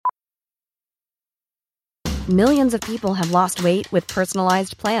Millions of people have lost weight with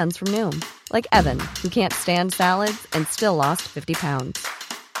personalized plans from Noom. Like Evan, who can't stand salads and still lost 50 pounds.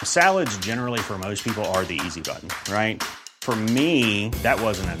 Salads generally for most people are the easy button, right? For me, that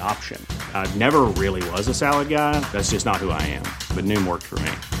wasn't an option. I never really was a salad guy. That's just not who I am. But Noom worked for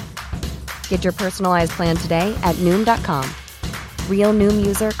me. Get your personalized plan today at Noom.com. Real Noom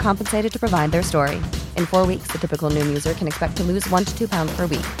user compensated to provide their story. In 4 weeks, the typical Noom user can expect to lose 1 to 2 pounds per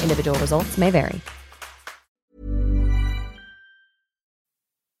week. Individual results may vary.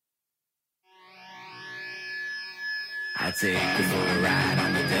 I'll take you for a ride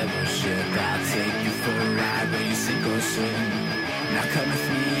on the devil's ship. I'll take you for a ride where you sink or swim. Now come with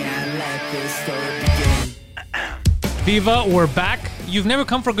me and let this story begin. Viva, we're back. You've never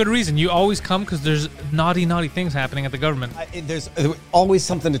come for a good reason. You always come because there's naughty things happening at the government. There's always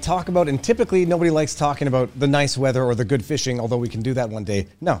something to talk about, and typically nobody likes talking about the nice weather or the good fishing, although we can do that one day.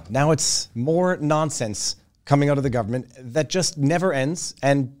 No, now it's more nonsense coming out of the government that just never ends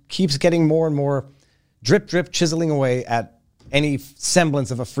and keeps getting more and more drip, chiseling away at any semblance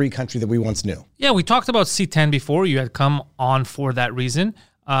of a free country that we once knew. Yeah, we talked about C10 before. You had come on for that reason.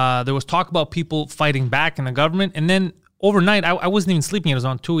 There was talk about people fighting back in the government. And then overnight, I wasn't even sleeping. It was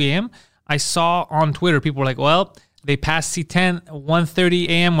on 2 a.m. I saw on Twitter, people were like, well, they passed C10 at 1:30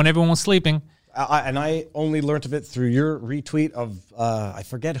 a.m. when everyone was sleeping. And I only learned of it through your retweet of, I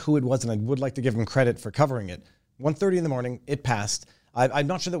forget who it was, and I would like to give him credit for covering it. 1:30 in the morning, it passed. I'm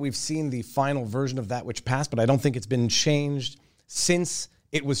not sure that we've seen the final version of that which passed, but I don't think it's been changed since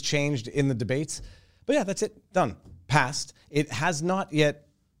it was changed in the debates. But yeah, that's it. Done. Passed. It has not yet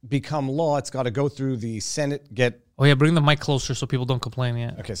become law. It's got to go through the Senate, Oh yeah, bring the mic closer so people don't complain.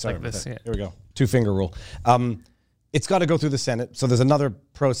 Yeah. Okay, sorry. Like this, yeah. Here we go. 2-finger rule. It's got to go through the Senate. So there's another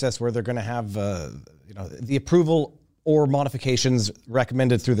process where they're going to have the approval or modifications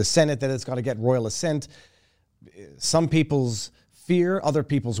recommended through the Senate. That it's got to get royal assent. Some people's fear, other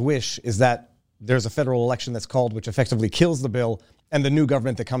people's wish is that there's a federal election that's called, which effectively kills the bill, and the new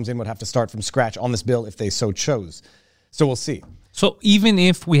government that comes in would have to start from scratch on this bill if they so chose. So we'll see. So even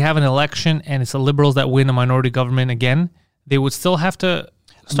if we have an election and it's the Liberals that win a minority government again, they would still have to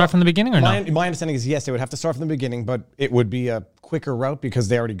start from the beginning or not? My understanding is yes, they would have to start from the beginning, but it would be a quicker route because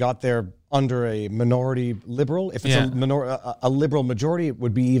they already got there under a minority Liberal. If it's a Liberal majority, it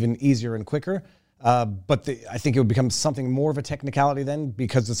would be even easier and quicker. But I think it would become something more of a technicality then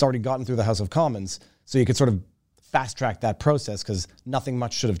because it's already gotten through the House of Commons. So you could sort of fast track that process because nothing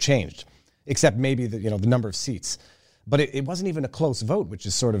much should have changed, except maybe the number of seats. But it wasn't even a close vote, which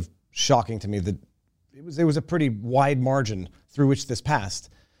is sort of shocking to me that it was a pretty wide margin through which this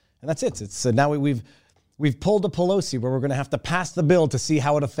passed. And that's it. It's now we've pulled a Pelosi where we're going to have to pass the bill to see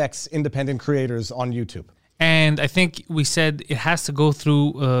how it affects independent creators on YouTube. And I think we said it has to go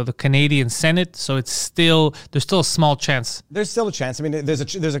through the Canadian Senate, so there's still a small chance. There's still a chance. I mean,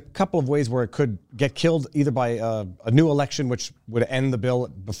 there's a couple of ways where it could get killed, either by a new election, which would end the bill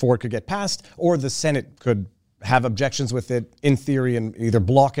before it could get passed, or the Senate could have objections with it in theory and either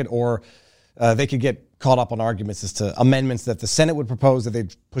block it, or they could get caught up on arguments as to amendments that the Senate would propose, that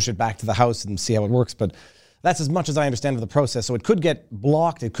they'd push it back to the House and see how it works. But that's as much as I understand of the process. So it could get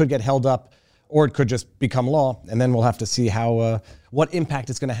blocked, it could get held up, or it could just become law, and then we'll have to see how what impact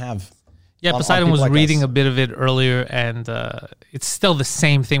it's going to have. Yeah, Poseidon was reading a bit of it earlier, and it's still the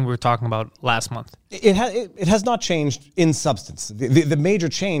same thing we were talking about last month. It has not changed in substance. The major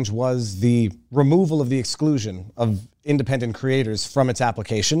change was the removal of the exclusion of independent creators from its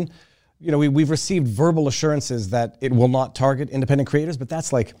application. We've received verbal assurances that it will not target independent creators, but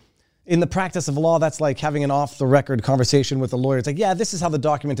that's like, in the practice of law, that's like having an off-the-record conversation with a lawyer. It's like, yeah, this is how the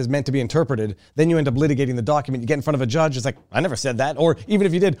document is meant to be interpreted. Then you end up litigating the document. You get in front of a judge. It's like, I never said that. Or even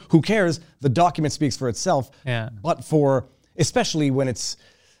if you did, who cares? The document speaks for itself. Yeah. But especially when it's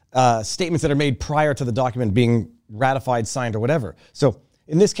statements that are made prior to the document being ratified, signed, or whatever. So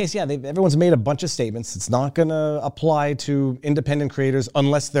in this case, yeah, everyone's made a bunch of statements. It's not going to apply to independent creators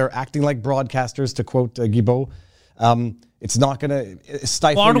unless they're acting like broadcasters, to quote Guibault. It's not going to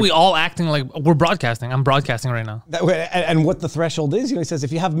stifle. Why are we all acting like we're broadcasting? I'm broadcasting right now. And what the threshold is, he says,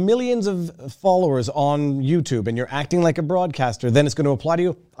 if you have millions of followers on YouTube and you're acting like a broadcaster, then it's going to apply to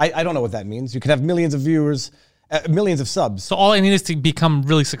you. I don't know what that means. You can have millions of viewers, millions of subs. So all I need is to become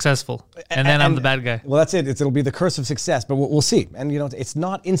really successful, and then I'm the bad guy. Well, that's it. It'll be the curse of success, but we'll see. And it's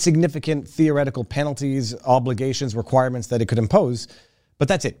not insignificant theoretical penalties, obligations, requirements that it could impose. But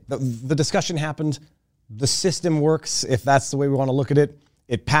that's it. The discussion happened. The system works, if that's the way we want to look at it.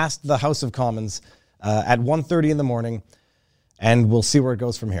 It passed the House of Commons at 1:30 in the morning, and we'll see where it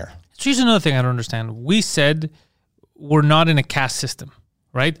goes from here. So here's another thing I don't understand. We said we're not in a caste system,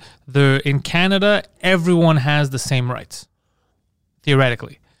 right? In Canada, everyone has the same rights,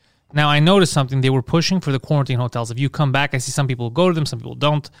 theoretically. Now, I noticed something. They were pushing for the quarantine hotels. If you come back, I see some people go to them, some people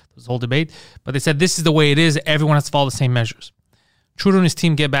don't. There's a whole debate. But they said this is the way it is. Everyone has to follow the same measures. Trudeau and his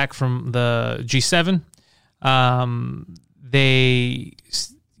team get back from the G7. They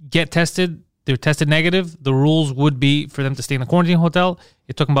get tested. They're tested negative. The rules would be for them to stay in the quarantine hotel.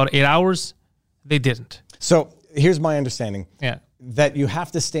 It took them about 8 hours. They didn't. So here's my understanding. Yeah. That you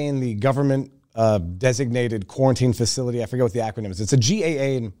have to stay in the government designated quarantine facility. I forget what the acronym is. It's a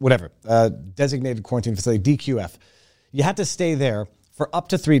GAA and whatever. Designated quarantine facility, DQF. You had to stay there for up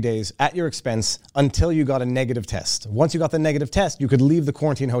to 3 days at your expense until you got a negative test. Once you got the negative test, you could leave the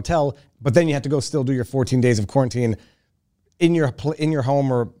quarantine hotel, but then you had to go still do your 14 days of quarantine in your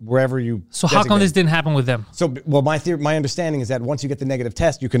home or wherever you. So how come this didn't happen with them? So, well, my understanding is that once you get the negative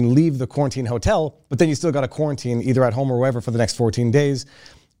test, you can leave the quarantine hotel, but then you still got to quarantine either at home or wherever for the next 14 days.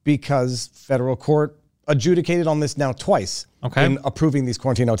 Because federal court adjudicated on this now twice in approving these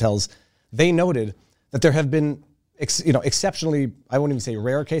quarantine hotels. They noted that there have been, exceptionally, I won't even say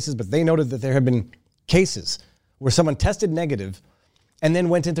rare cases, but they noted that there have been cases where someone tested negative and then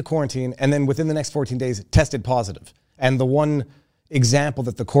went into quarantine and then within the next 14 days tested positive. And the one example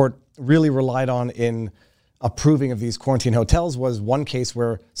that the court really relied on in approving of these quarantine hotels was one case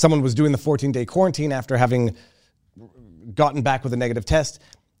where someone was doing the 14-day quarantine after having gotten back with a negative test,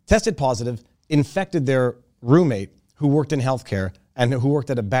 tested positive, infected their roommate who worked in healthcare and who worked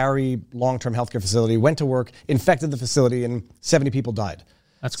at a Barrie long-term healthcare facility, went to work, infected the facility, and 70 people died.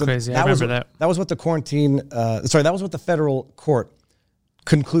 That's crazy. I remember that. That was what the that was what the federal court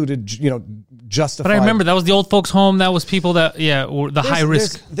concluded, justified. But I remember that was the old folks' home. That was people that, were the high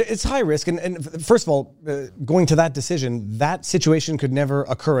risk. It's high risk. And first of all, going to that decision, that situation could never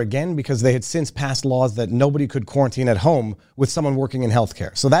occur again because they had since passed laws that nobody could quarantine at home with someone working in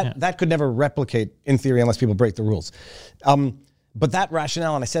healthcare. So that could never replicate in theory unless people break the rules. But that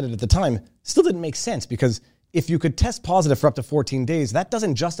rationale, and I said it at the time, still didn't make sense because if you could test positive for up to 14 days, that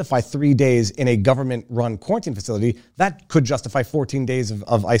doesn't justify 3 days in a government-run quarantine facility. That could justify 14 days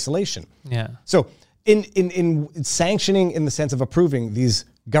of isolation. Yeah. So in sanctioning in the sense of approving these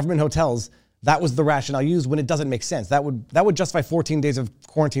government hotels, that was the rationale used when it doesn't make sense. That would justify 14 days of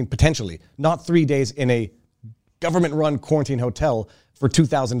quarantine potentially, not 3 days in a government-run quarantine hotel for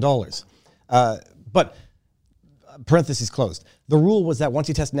 $2,000. But parentheses closed. The rule was that once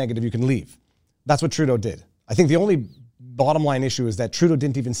you test negative, you can leave. That's what Trudeau did. I think the only bottom line issue is that Trudeau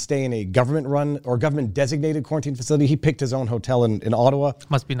didn't even stay in a government-run or government-designated quarantine facility. He picked his own hotel in Ottawa.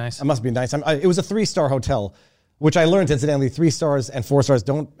 Must be nice. It must be nice. It was a 3-star hotel, which I learned, incidentally, 3 stars and 4 stars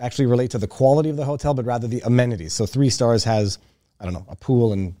don't actually relate to the quality of the hotel, but rather the amenities. So 3 stars has, I don't know, a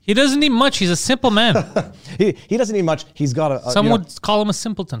pool and... He doesn't need much. He's a simple man. he doesn't need much. He's got Some would call him a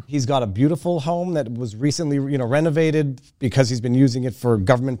simpleton. He's got a beautiful home that was recently, renovated because he's been using it for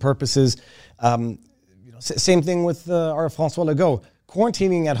government purposes. Same thing with our François Legault.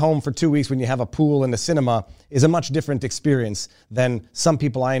 Quarantining at home for 2 weeks when you have a pool and a cinema is a much different experience than some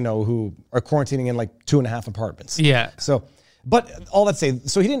people I know who are quarantining in like 2.5 apartments. Yeah. So, but all that say,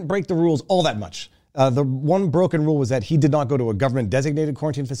 so he didn't break the rules all that much. The one broken rule was that he did not go to a government-designated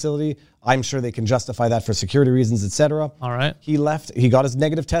quarantine facility. I'm sure they can justify that for security reasons, etc. All right. He left. He got his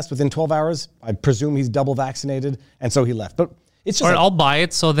negative test within 12 hours. I presume he's double vaccinated, and so he left. But it's just... All right, I'll buy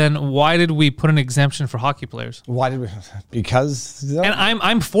it. So then why did we put an exemption for hockey players? Why did we? Because... And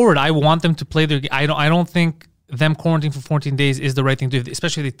I'm for it. I want them to play their... I don't think them quarantining for 14 days is the right thing to do,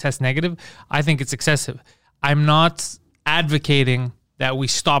 especially if they test negative. I think it's excessive. I'm not advocating that we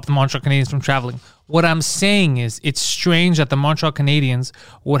stop the Montreal Canadiens from traveling. What I'm saying is it's strange that the Montreal Canadiens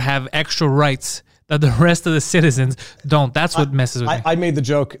would have extra rights that the rest of the citizens don't. That's what messes with me. I made the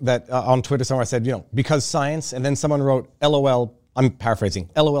joke that on Twitter somewhere I said, because science, and then someone wrote, LOL, I'm paraphrasing,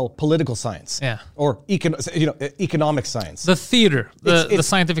 LOL, political science. Yeah. Or economic science. The theater, the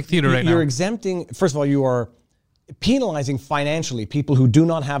scientific theater right now. You're exempting, first of all, you are penalizing financially people who do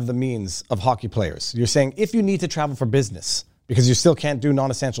not have the means of hockey players. You're saying if you need to travel for business, because you still can't do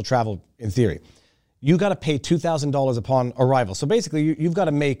non-essential travel in theory, you got to pay $2,000 upon arrival. So basically, you've got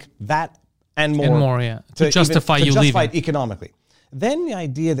to make that and more, to justify you leaving. Justify it economically. Then the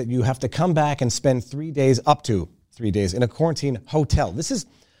idea that you have to come back and spend 3 days, up to 3 days, in a quarantine hotel. This is,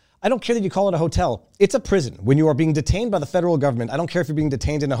 I don't care that you call it a hotel. It's a prison. When you are being detained by the federal government, I don't care if you're being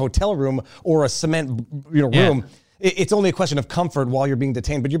detained in a hotel room or a cement room. It's only a question of comfort while you're being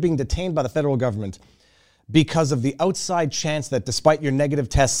detained, but you're being detained by the federal government because of the outside chance that despite your negative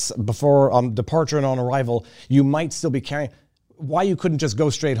tests before departure and on arrival, you might still be carrying. Why you couldn't just go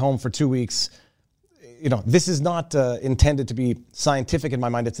straight home for 2 weeks this is not intended to be scientific in my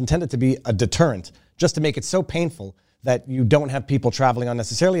mind. It's intended to be a deterrent, just to make it so painful that you don't have people traveling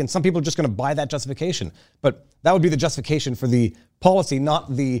unnecessarily. And some people are just going to buy that justification. But that would be the justification for the policy,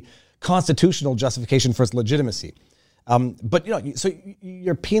 not the constitutional justification for its legitimacy. But so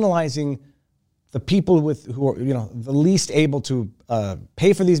you're penalizing the people who are the least able to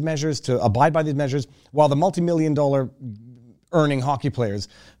pay for these measures, to abide by these measures, while the multi-million-dollar earning hockey players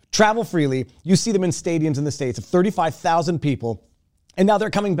travel freely. You see them in stadiums in the States of 35,000 people, and now they're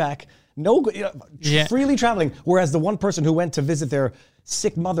coming back, freely traveling. Whereas the one person who went to visit their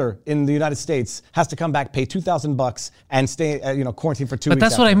sick mother in the United States has to come back, pay $2,000 and stay, quarantine for 2 weeks. But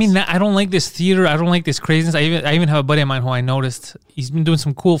that's what I mean. I don't like this theater. I don't like this craziness. I even have a buddy of mine who I noticed he's been doing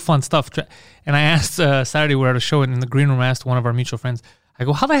some cool, fun stuff. And I asked Saturday, we were at a show in the green room. I asked one of our mutual friends. I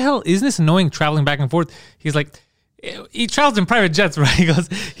go, how the hell isn't this annoying traveling back and forth? He's like, he travels in private jets, right? He goes,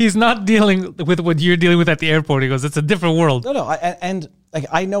 he's not dealing with what you're dealing with at the airport. He goes, it's a different world. No,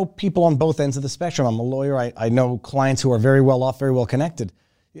 I know people on both ends of the spectrum. I'm a lawyer. I know clients who are very well off, very well connected.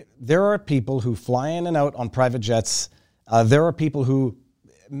 There are people who fly in and out on private jets. There are people who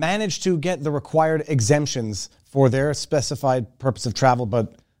manage to get the required exemptions for their specified purpose of travel,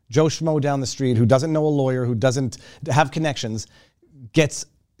 but Joe Schmo down the street who doesn't know a lawyer, who doesn't have connections, gets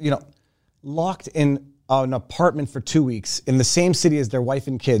locked in an apartment for 2 weeks in the same city as their wife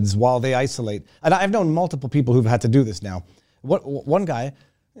and kids while they isolate. And I've known multiple people who've had to do this now. One guy,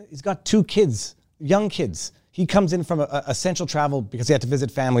 he's got 2 kids, young kids. He comes in from essential travel because he had to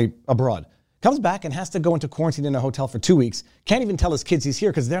visit family abroad. Comes back and has to go into quarantine in a hotel for 2 weeks. Can't even tell his kids he's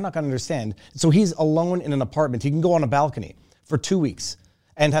here because they're not going to understand. So he's alone in an apartment. He can go on a balcony for 2 weeks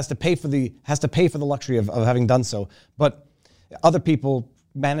and has to pay for the luxury of having done so. But other people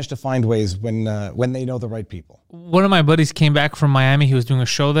manage to find ways when they know the right people. One of my buddies came back from Miami. He was doing a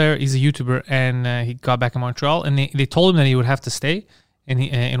show there. He's a YouTuber, and he got back in Montreal, and they told him that he would have to stay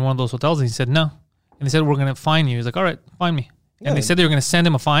in one of those hotels, and he said no. And they said, we're going to fine you. He's like, all right, fine me. Yeah. And they said they were going to send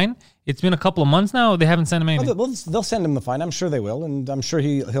him a fine. It's been a couple of months now. They haven't sent him anything. Well, they'll send him the fine. I'm sure they will, and I'm sure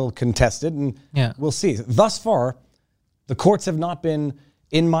he'll contest it, and we'll see. Thus far, the courts have not been,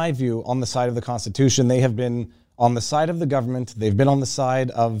 in my view, on the side of the Constitution. They have been on the side of the government. They've been on the side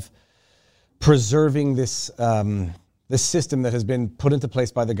of preserving this system that has been put into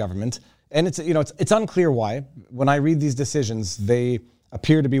place by the government. And it's unclear why. When I read these decisions, they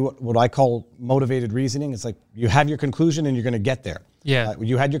appear to be what I call motivated reasoning. It's like you have your conclusion and you're going to get there. Yeah.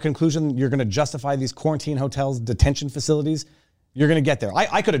 You had your conclusion. You're going to justify these quarantine hotels, detention facilities. You're going to get there.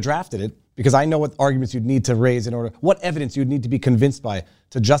 I could have drafted it because I know what arguments you'd need to raise what evidence you'd need to be convinced by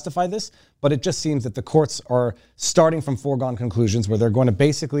to justify this. But it just seems that the courts are starting from foregone conclusions where they're going to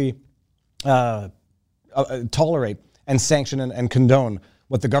basically tolerate and sanction and condone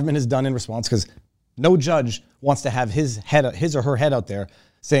what the government has done in response, because no judge wants to have his or her head out there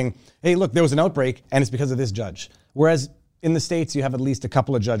saying, hey, look, there was an outbreak and it's because of this judge. Whereas in the States, you have at least a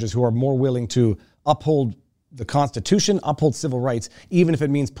couple of judges who are more willing to uphold the Constitution, uphold civil rights, even if it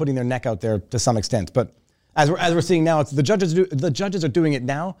means putting their neck out there to some extent. But as we're seeing now, it's the judges are doing it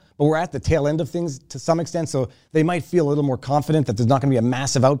now, but we're at the tail end of things to some extent, so they might feel a little more confident that there's not going to be a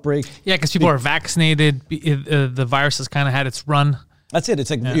massive outbreak. Yeah, because people are vaccinated. The virus has kind of had its run. That's it. It's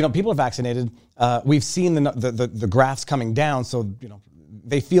like, people are vaccinated. We've seen the graphs coming down, so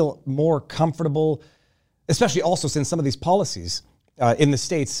they feel more comfortable, especially also since some of these policies in the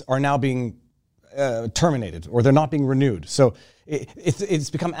States are now being terminated, or they're not being renewed. So it's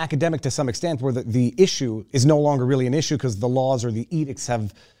become academic to some extent, where the issue is no longer really an issue because the laws or the edicts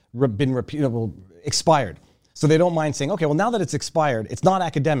have been expired. So they don't mind saying, okay, well, now that it's expired, it's not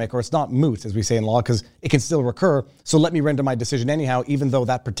academic or it's not moot, as we say in law, because it can still recur. So let me render my decision anyhow, even though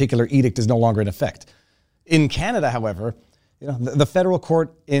that particular edict is no longer in effect. In Canada, however, the federal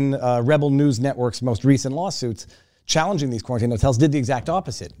court in Rebel News Network's most recent lawsuits challenging these quarantine hotels did the exact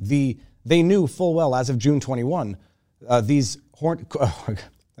opposite. They knew full well as of June 21, that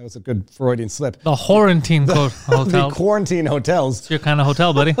was a good Freudian slip. The quarantine hotel. The quarantine hotels. It's your kind of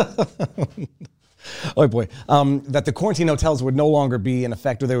hotel, buddy. Oh boy. That the quarantine hotels would no longer be in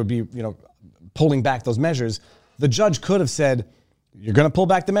effect, or they would be, pulling back those measures. The judge could have said, you're going to pull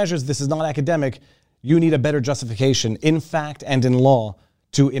back the measures. This is not academic. You need a better justification in fact and in law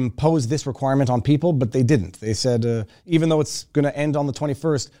to impose this requirement on people, but they didn't. They said, even though it's going to end on the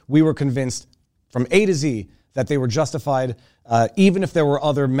 21st, we were convinced from A to Z that they were justified. Even if there were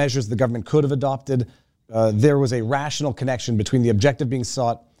other measures the government could have adopted, there was a rational connection between the objective being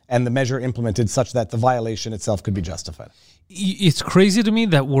sought and the measure implemented such that the violation itself could be justified. It's crazy to me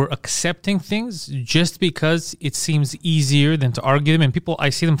that we're accepting things just because it seems easier than to argue them. And people,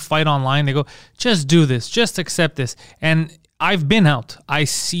 I see them fight online. They go, just do this, just accept this. And I've been out. I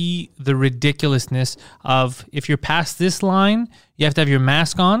see the ridiculousness of if you're past this line, you have to have your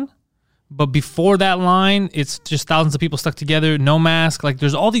mask on. But before that line, it's just thousands of people stuck together, no mask. Like,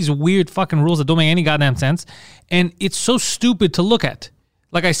 there's all these weird fucking rules that don't make any goddamn sense. And it's so stupid to look at.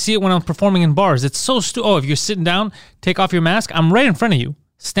 Like, I see it when I'm performing in bars. It's so stupid. Oh, if you're sitting down, take off your mask. I'm right in front of you,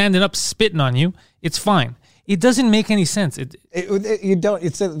 standing up, spitting on you. It's fine. It doesn't make any sense. You don't.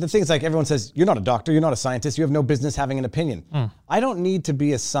 It's the thing is, like, everyone says, you're not a doctor, you're not a scientist, you have no business having an opinion. I don't need to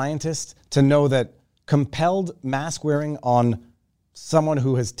be a scientist to know that compelled mask wearing on someone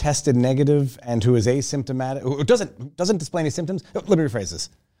who has tested negative and who is asymptomatic, who doesn't display any symptoms. Let me rephrase this.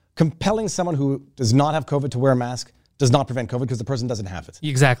 Compelling someone who does not have COVID to wear a mask does not prevent COVID because the person doesn't have it.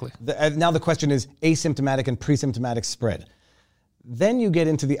 Exactly. Now the question is asymptomatic and pre-symptomatic spread. Then you get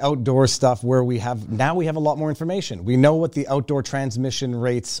into the outdoor stuff where we have a lot more information. We know what the outdoor transmission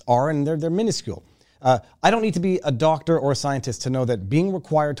rates are, and they're minuscule. I don't need to be a doctor or a scientist to know that being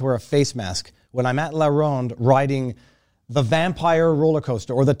required to wear a face mask when I'm at La Ronde riding the Vampire roller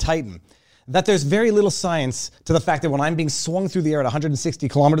coaster or the Titan, that there's very little science to the fact that when I'm being swung through the air at 160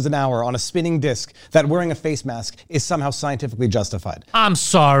 kilometers an hour on a spinning disc, that wearing a face mask is somehow scientifically justified. I'm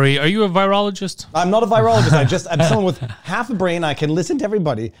sorry. Are you a virologist? I'm not a virologist. I'm someone with half a brain. I can listen to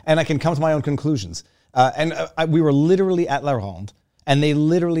everybody and I can come to my own conclusions. We were literally at La Ronde and they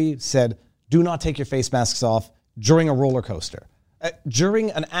literally said, do not take your face masks off during a roller coaster. During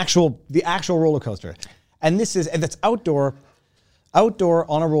the actual roller coaster. And that's outdoor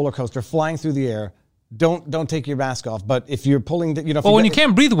on a roller coaster, flying through the air. Don't take your mask off. But if you're pulling, when you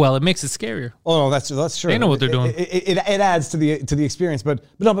can't breathe well, it makes it scarier. Oh, no, that's true. They know what they're doing. It adds to the experience. But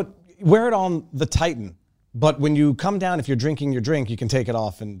wear it on the Titan. But when you come down, if you're drinking your drink, you can take it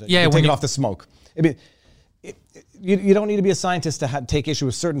off and take it off the smoke. I mean, you don't need to be a scientist to take issue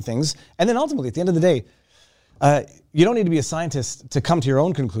with certain things. And then ultimately, at the end of the day, you don't need to be a scientist to come to your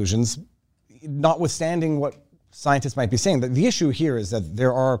own conclusions, notwithstanding what scientists might be saying. The issue here is that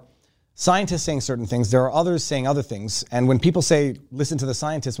there are scientists saying certain things, there are others saying other things, and when people say listen to the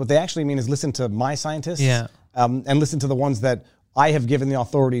scientists, what they actually mean is listen to my scientists, and listen to the ones that I have given the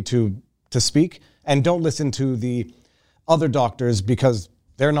authority to speak, and don't listen to the other doctors because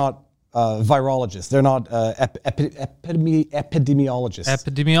they're not virologists, they're not epidemiologists.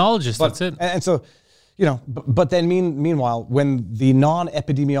 Epidemiologists, that's it. And so, but then meanwhile, when the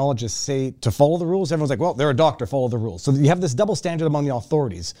non-epidemiologists say to follow the rules, everyone's like, well, they're a doctor, follow the rules. So you have this double standard among the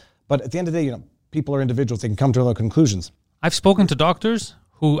authorities. But at the end of the day, people are individuals. They can come to their conclusions. I've spoken to doctors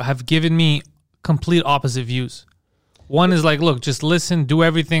who have given me complete opposite views. One is like, look, just listen, do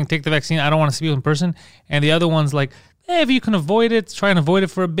everything, take the vaccine. I don't want to see you in person. And the other one's like, if you can avoid it, try and avoid it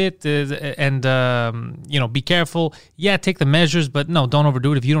for a bit and be careful. Yeah, take the measures, but no, don't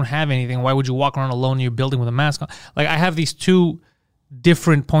overdo it. If you don't have anything, why would you walk around alone in your building with a mask on? Like, I have these two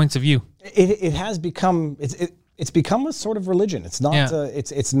different points of view. It has become, it's become a sort of religion. It's not,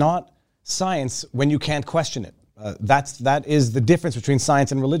 it's not science when you can't question it. That is the difference between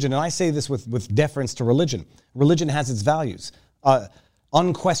science and religion. And I say this with deference to religion. Religion has its values.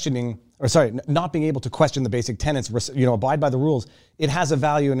 Not being able to question the basic tenets, abide by the rules, it has a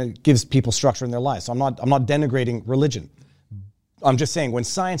value and it gives people structure in their lives. So I'm not denigrating religion. I'm just saying when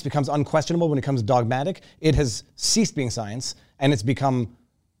science becomes unquestionable, when it becomes dogmatic, it has ceased being science and it's become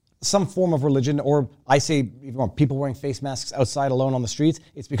some form of religion, or I say people wearing face masks outside alone on the streets,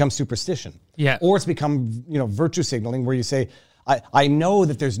 it's become superstition. Yeah. Or it's become, virtue signaling where you say, I know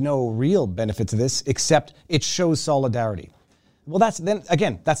that there's no real benefit to this except it shows solidarity. Well, that's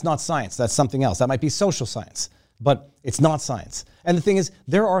not science. That's something else. That might be social science, but it's not science. And the thing is,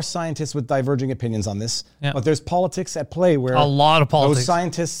 there are scientists with diverging opinions on this, but there's politics at play where a lot of politics. Those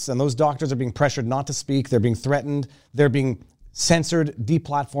scientists and those doctors are being pressured not to speak. They're being threatened. They're being censored,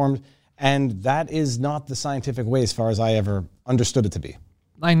 deplatformed, and that is not the scientific way as far as I ever understood it to be.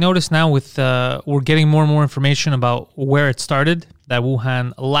 I notice now with we're getting more and more information about where it started, that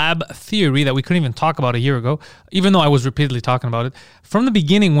Wuhan lab theory that we couldn't even talk about a year ago, even though I was repeatedly talking about it. From the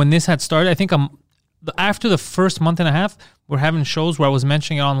beginning, when this had started, I think after the first month and a half, we're having shows where I was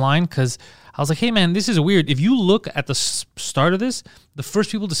mentioning it online because I was like, hey, man, this is weird. If you look at the start of this, the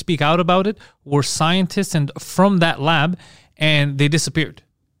first people to speak out about it were scientists and from that lab, and they disappeared.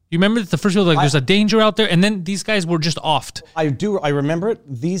 You remember that the first people were like, there's a danger out there, and then these guys were just offed. I do. I remember it.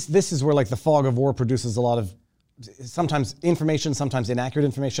 This is where like the fog of war produces a lot of sometimes information, sometimes inaccurate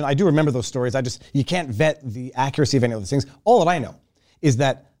information. I do remember those stories. You can't vet the accuracy of any of those things. All that I know is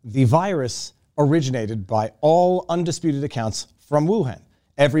that the virus originated by all undisputed accounts from Wuhan.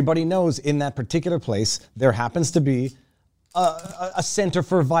 Everybody knows in that particular place there happens to be a center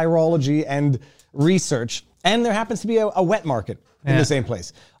for virology and research, and there happens to be a wet market in the same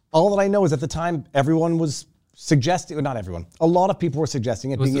place. All that I know is at the time everyone was suggesting, well, not everyone, a lot of people were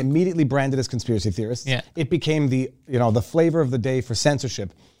suggesting it, being immediately branded as conspiracy theorists. Yeah. It became the flavor of the day for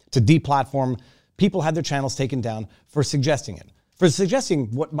censorship, to deplatform. People had their channels taken down for suggesting it, for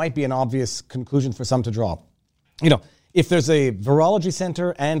suggesting what might be an obvious conclusion for some to draw. If there's a virology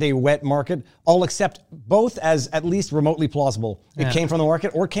center and a wet market, I'll accept both as at least remotely plausible. It came from the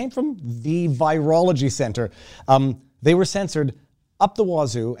market or came from the virology center. They were censored up the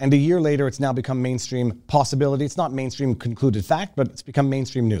wazoo, and a year later, it's now become mainstream possibility. It's not mainstream concluded fact, but it's become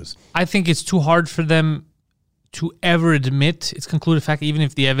mainstream news. I think it's too hard for them to ever admit it's concluded fact, even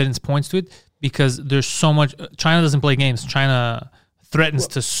if the evidence points to it, because there's so much. China doesn't play games. China threatens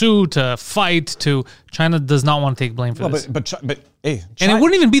to sue, to fight, China does not want to take blame for this. But hey, and it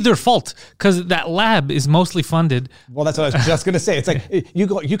wouldn't even be their fault, because that lab is mostly funded. Well, that's what I was just going to say. It's like,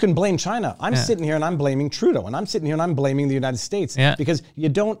 you can blame China. I'm sitting here and I'm blaming Trudeau, and I'm sitting here and I'm blaming the United States, because you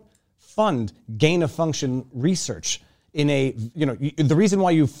don't fund gain-of-function research in the reason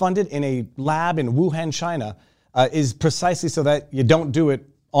why you fund it in a lab in Wuhan, China, is precisely so that you don't do it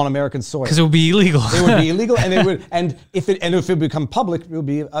on American soil, because it would be illegal. It would be illegal, and if it become public, it would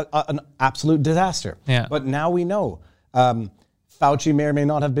be an absolute disaster. Yeah. But now we know. Fauci may or may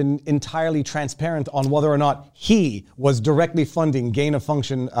not have been entirely transparent on whether or not he was directly funding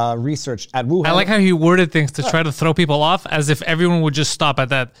gain-of-function research at Wuhan. I like how he worded things to try to throw people off, as if everyone would just stop at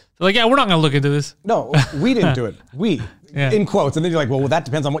that. They're like, yeah, we're not going to look into this. No, we didn't do it. We, in quotes. And then you're like, well, that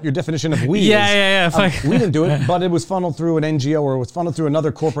depends on what your definition of we is. We didn't do it, but it was funneled through an NGO, or it was funneled through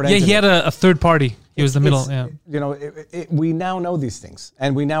another corporate entity. Yeah, he had a third party. He was the middle. We now know these things.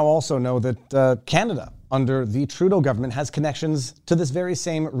 And we now also know that Canada, under the Trudeau government, has connections to this very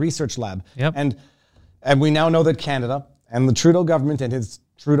same research lab. Yep. And we now know that Canada and the Trudeau government and his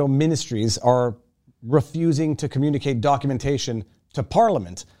Trudeau ministries are refusing to communicate documentation to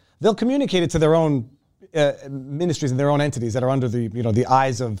Parliament. They'll communicate it to their own ministries and their own entities that are under the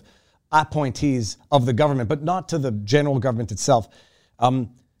eyes of appointees of the government, but not to the general government itself.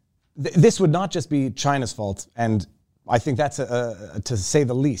 This would not just be China's fault, and I think that's to say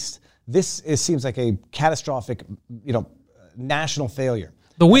the least. This seems like a catastrophic, national failure.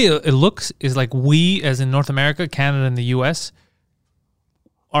 The way it looks is like we, as in North America, Canada, and the U.S.,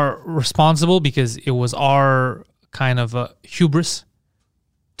 are responsible because it was our kind of hubris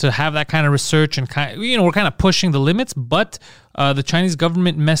to have that kind of research, and we're kind of pushing the limits. But the Chinese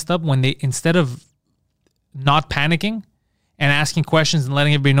government messed up when they, instead of not panicking and asking questions and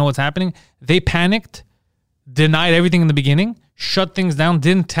letting everybody know what's happening, they panicked, denied everything in the beginning, shut things down,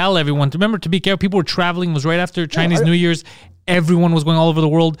 didn't tell everyone. Remember, to be careful, people were traveling, it was right after Chinese New Year's. Everyone was going all over the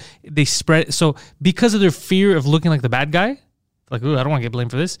world. They spread. So because of their fear of looking like the bad guy, like, ooh, I don't want to get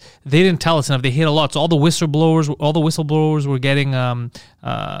blamed for this, they didn't tell us enough. They hid a lot. So all the whistleblowers were getting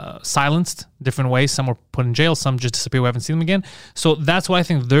silenced different ways. Some were put in jail, some just disappeared. We haven't seen them again. So that's why I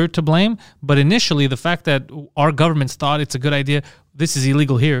think they're to blame. But initially, the fact that our governments thought it's a good idea, this is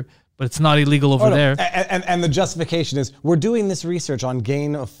illegal here, but it's not illegal over there. And the justification is, we're doing this research on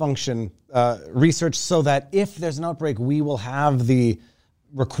gain-of-function research so that if there's an outbreak, we will have the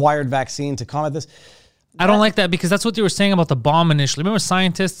required vaccine to combat this. I don't like that, because that's what they were saying about the bomb initially. Remember,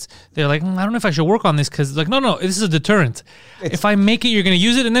 scientists, they're like, I don't know if I should work on this, because like, no, this is a deterrent. If I make it, you're going to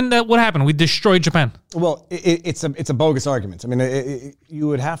use it, and then what happened? We destroyed Japan. Well, it's a bogus argument. I mean, you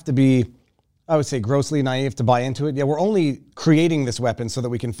would have to be, I would say, grossly naive to buy into it. Yeah, we're only creating this weapon so that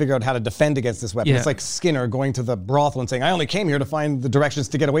we can figure out how to defend against this weapon. Yeah. It's like Skinner going to the brothel and saying, I only came here to find the directions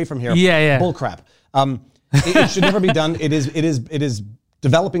to get away from here. Yeah. Bullcrap. It should never be done. It is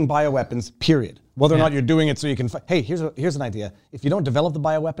developing bioweapons, period. Whether or not you're doing it so you can fight. Hey, here's an idea. If you don't develop the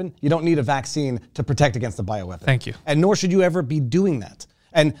bioweapon, you don't need a vaccine to protect against the bioweapon. Thank you. And nor should you ever be doing that.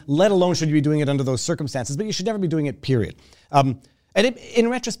 And let alone should you be doing it under those circumstances, but you should never be doing it, period. In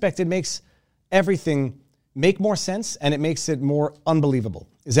retrospect, it makes everything make more sense, and it makes it more unbelievable.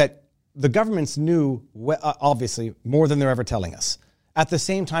 Is that the governments knew, obviously, more than they're ever telling us. At the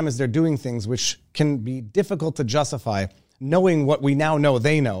same time as they're doing things which can be difficult to justify, knowing what we now know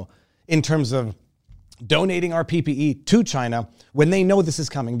they know, in terms of donating our PPE to China when they know this is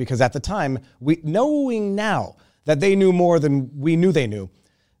coming, because at the time, knowing now that they knew more than we knew they knew,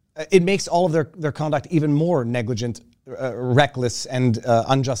 it makes all of their conduct even more negligent, reckless, and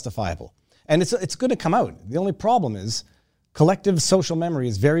unjustifiable. And it's going to come out. The only problem is collective social memory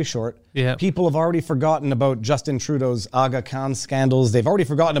is very short. Yeah. People have already forgotten about Justin Trudeau's Aga Khan scandals. They've already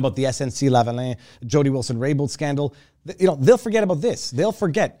forgotten about the SNC-Lavalin, Jody Wilson-Raybould scandal. They'll forget about this. They'll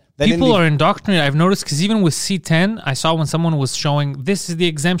forget that people are indoctrinated. I've noticed, because even with C10, I saw when someone was showing this is the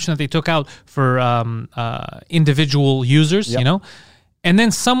exemption that they took out for individual users, and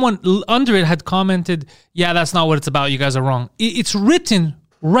then someone under it had commented, yeah, that's not what it's about. You guys are wrong. It's written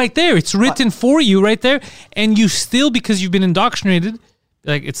right there. It's written for you right there. And you still, because you've been indoctrinated,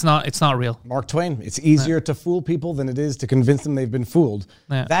 like it's not real. Mark Twain, it's easier to fool people than it is to convince them they've been fooled.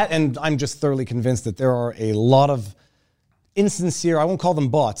 Yeah. That, and I'm just thoroughly convinced that there are a lot of insincere, I won't call them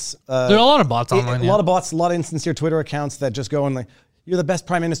bots. There are a lot of bots online. A lot of bots, a lot of insincere Twitter accounts that just go and like, you're the best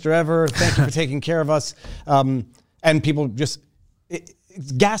prime minister ever. Thank you for taking care of us. And people just...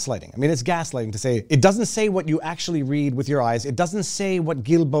 It's gaslighting. I mean, it's gaslighting to say, it doesn't say what you actually read with your eyes. It doesn't say what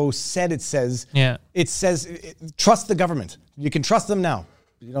Guilbeault said it says. Yeah. It says, trust the government. You can trust them now.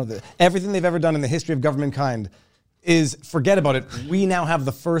 Everything they've ever done in the history of government kind is, forget about it. We now have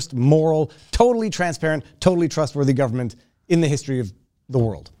the first moral, totally transparent, totally trustworthy government in the history of the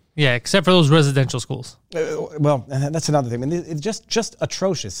world. Yeah, except for those residential schools. Well, that's another thing. And it's just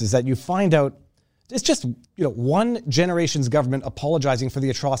atrocious is that you find out, it's just one generation's government apologizing for the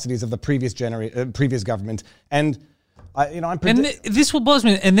atrocities of the previous government, and this will buzz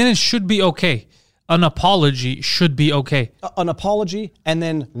me. And then it should be okay. An apology should be okay. An apology, and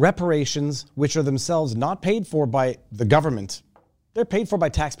then reparations, which are themselves not paid for by the government. They're paid for by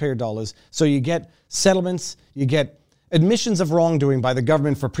taxpayer dollars. So you get settlements, you get admissions of wrongdoing by the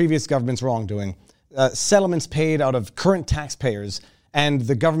government for previous government's wrongdoing, settlements paid out of current taxpayers. And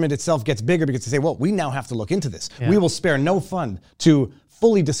the government itself gets bigger because they say, well, we now have to look into this. Yeah. We will spare no fund to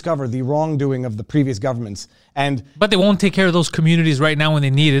fully discover the wrongdoing of the previous governments. But they won't take care of those communities right now when they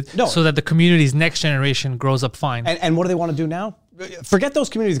need it, so that the community's next generation grows up fine. And what do they want to do now? Forget those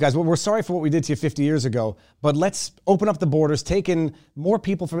communities, guys. We're sorry for what we did to you 50 years ago, but let's open up the borders, take in more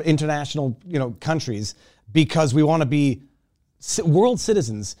people from international countries, because we want to be world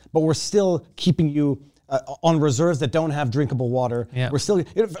citizens, but we're still keeping you on reserves that don't have drinkable water. Yeah. We're still,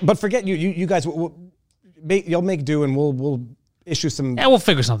 but forget you guys. You'll make do, and we'll issue some. Yeah, we'll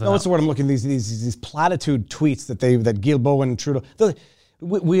figure something out. What's the word I'm looking? These platitude tweets that Guilbeault and Trudeau.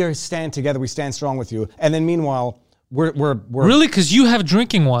 We stand together. We stand strong with you. And then meanwhile, we're really, because you have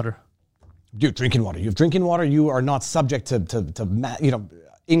drinking water. Dude, drinking water. You have drinking water. You are not subject to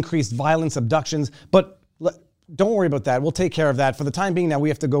increased violence, abductions, but. Don't worry about that. We'll take care of that. For the time being now, we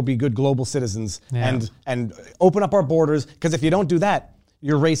have to go be good global citizens and open up our borders, because if you don't do that,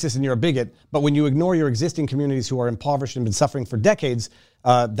 you're racist and you're a bigot. But when you ignore your existing communities who are impoverished and been suffering for decades,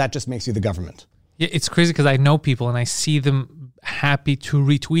 that just makes you the government. Yeah, it's crazy because I know people and I see them happy to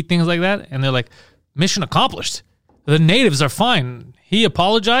retweet things like that, and they're like, mission accomplished. The natives are fine. He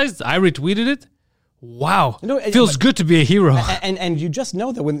apologized. I retweeted it. Wow. Feels good to be a hero. And you just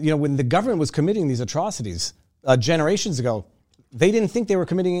know that when the government was committing these atrocities, generations ago, they didn't think they were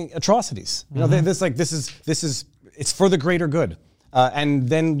committing atrocities. It's for the greater good. And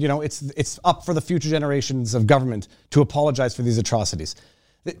then, it's up for the future generations of government to apologize for these atrocities.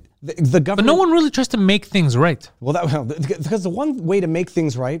 The government, but no one really tries to make things right. Because the one way to make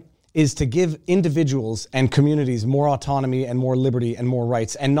things right is to give individuals and communities more autonomy and more liberty and more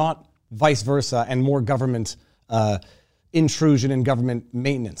rights, and not vice versa, and more government intrusion and government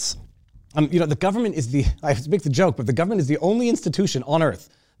maintenance. The government is I make the joke, but the government is the only institution on earth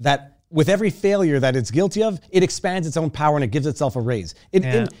that, with every failure that it's guilty of, it expands its own power and it gives itself a raise.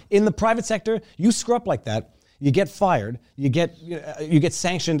 In the private sector, you screw up like that, you get fired, you get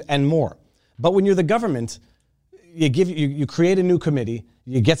sanctioned and more. But when you're the government, you create a new committee,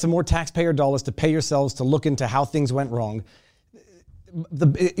 you get some more taxpayer dollars to pay yourselves to look into how things went wrong.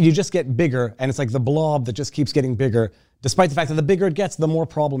 You just get bigger, and it's like the blob that just keeps getting bigger, despite the fact that the bigger it gets, the more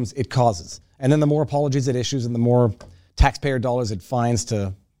problems it causes. And then the more apologies it issues and the more taxpayer dollars it finds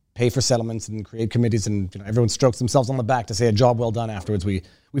to pay for settlements and create committees, and everyone strokes themselves on the back to say a job well done afterwards. We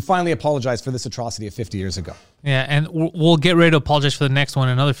finally apologized for this atrocity of 50 years ago. Yeah, and we'll get ready to apologize for the next one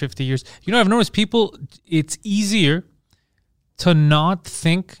in another 50 years. I've noticed people, it's easier to not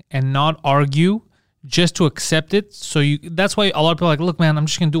think and not argue, just to accept it. So that's why a lot of people are like, look, man, I'm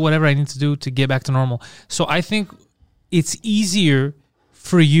just going to do whatever I need to do to get back to normal. So I think it's easier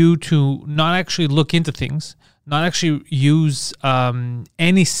for you to not actually look into things, not actually use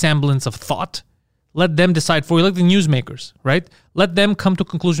any semblance of thought. Let them decide for you, like the newsmakers, right? Let them come to a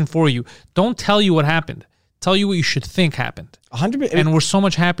conclusion for you. Don't tell you what happened. Tell you what you should think happened. 100%. And we're so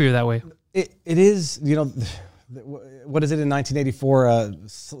much happier that way. It is, what is it in 1984?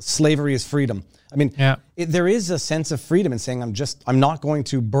 Slavery is freedom. I mean, there is a sense of freedom in saying I'm not going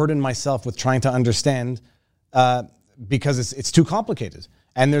to burden myself with trying to understand because it's too complicated.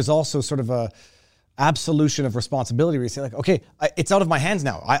 And there's also sort of a absolution of responsibility where you say like, okay, it's out of my hands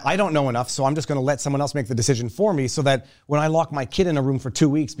now. I don't know enough, so I'm just going to let someone else make the decision for me so that when I lock my kid in a room for 2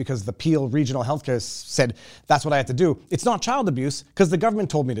 weeks because the Peel Regional Healthcare said that's what I had to do, it's not child abuse because the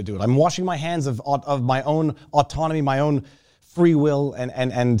government told me to do it. I'm washing my hands of my own autonomy, my own free will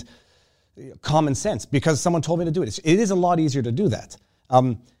and common sense because someone told me to do it. It is a lot easier to do that.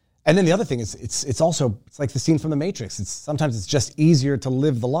 And then the other thing is it's also like the scene from The Matrix. Sometimes it's just easier to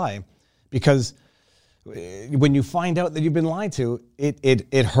live the lie because when you find out that you've been lied to,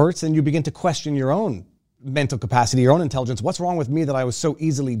 it hurts and you begin to question your own mental capacity, your own intelligence. What's wrong with me that I was so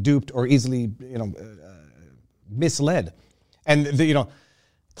easily duped or easily, misled? And the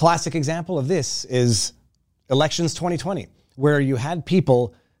classic example of this is elections 2020, where you had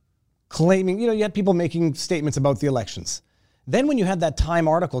people claiming, you had people making statements about the elections. Then when you had that Time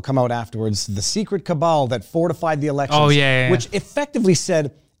article come out afterwards, the secret cabal that fortified the elections, which effectively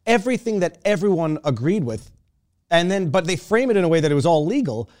said everything that everyone agreed with, but they frame it in a way that it was all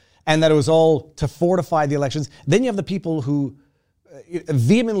legal and that it was all to fortify the elections. Then you have the people who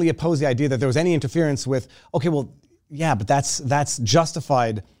vehemently oppose the idea that there was any interference with, okay, well, yeah, but that's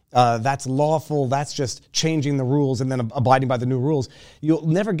justified, that's lawful, that's just changing the rules and then abiding by the new rules. You'll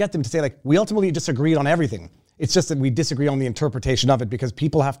never get them to say like, we ultimately disagreed on everything. It's just that we disagree on the interpretation of it because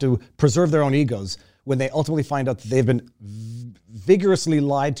people have to preserve their own egos when they ultimately find out that they've been vigorously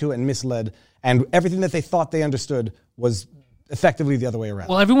lied to and misled, and everything that they thought they understood was effectively the other way around.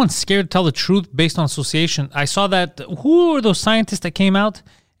 Well, everyone's scared to tell the truth based on association. I saw that, who are those scientists that came out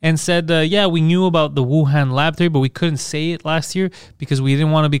and said, we knew about the Wuhan lab theory, but we couldn't say it last year because we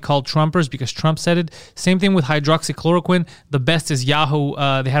didn't want to be called Trumpers because Trump said it. Same thing with hydroxychloroquine. The best is Yahoo.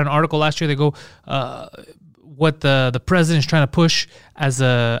 They had an article last year. They go, what the president is trying to push as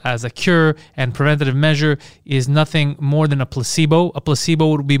a cure and preventative measure is nothing more than a placebo. A placebo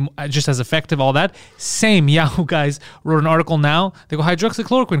would be just as effective, all that. Same Yahoo guys wrote an article now. They go,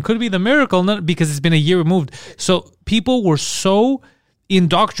 hydroxychloroquine could be the miracle because it's been a year removed. So people were so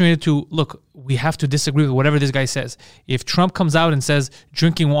indoctrinated to, look, we have to disagree with whatever this guy says. If Trump comes out and says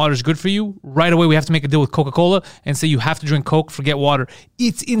drinking water is good for you, right away we have to make a deal with Coca-Cola and say you have to drink Coke, forget water.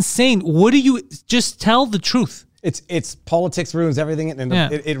 It's insane. What do you, just tell the truth. It's politics ruins everything, and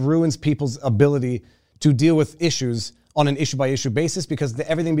it ruins people's ability to deal with issues on an issue-by-issue basis because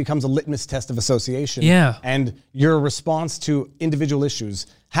everything becomes a litmus test of association. Yeah. And your response to individual issues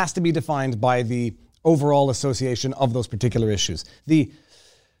has to be defined by the overall association of those particular issues. The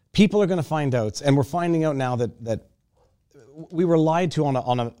people are going to find out, and we're finding out now that we were lied to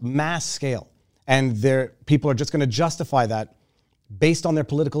on a mass scale, and people are just going to justify that based on their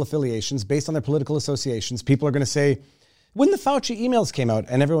political affiliations, based on their political associations. People are going to say, when the Fauci emails came out,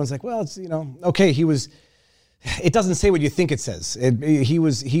 and everyone's like, well, it's, okay, it doesn't say what you think it says. He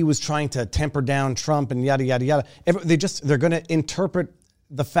was trying to temper down Trump and yada, yada, yada. They're going to interpret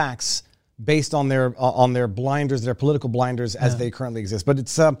the facts based on their blinders, their political blinders as they currently exist. But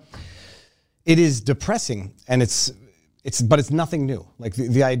it is depressing, and but it's nothing new. Like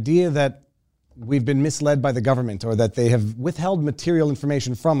the idea that we've been misled by the government or that they have withheld material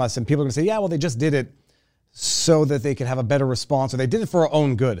information from us, and people are going to say, yeah, well, they just did it so that they could have a better response, or they did it for our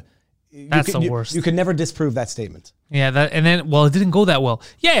own good. That's the worst. You can never disprove that statement. Yeah, and then, well, it didn't go that well.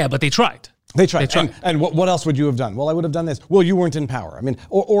 Yeah, but they tried. They tried. And what else would you have done? Well, I would have done this. Well, you weren't in power. I mean,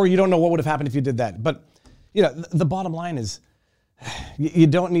 or you don't know what would have happened if you did that. But, the bottom line is you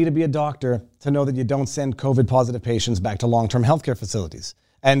don't need to be a doctor to know that you don't send COVID-positive patients back to long-term healthcare facilities.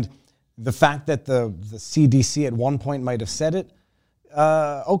 And the fact that the CDC at one point might have said it,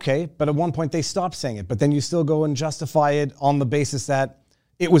 okay, but at one point they stopped saying it. But then you still go and justify it on the basis that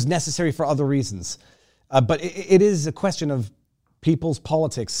it was necessary for other reasons. But it is a question of people's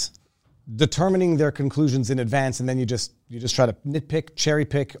politics determining their conclusions in advance, and then you just try to nitpick, cherry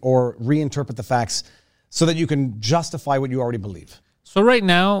pick, or reinterpret the facts so that you can justify what you already believe. So right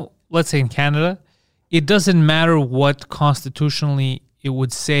now, let's say in Canada, it doesn't matter what constitutionally it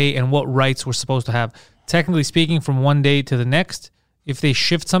would say and what rights we're supposed to have. Technically speaking, from one day to the next, if they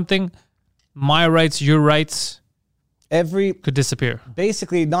shift something, my rights, your rights, could disappear.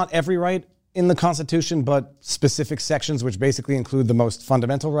 Basically, not every right in the Constitution, but specific sections, which basically include the most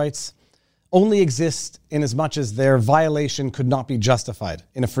fundamental rights, only exist in as much as their violation could not be justified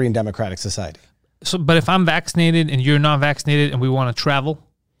in a free and democratic society. So, but if I'm vaccinated and you're not vaccinated and we want to travel,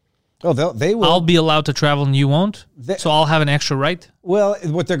 they will. I'll be allowed to travel and you won't? So I'll have an extra right? Well,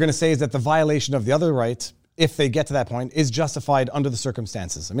 what they're going to say is that the violation of the other right if they get to that point, is justified under the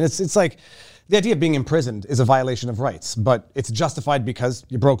circumstances. I mean, it's like the idea of being imprisoned is a violation of rights, but it's justified because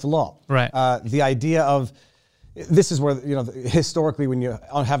you broke the law. Right. The idea of, this is where, historically, when you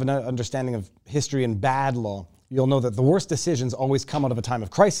have an understanding of history and bad law, you'll know that the worst decisions always come out of a time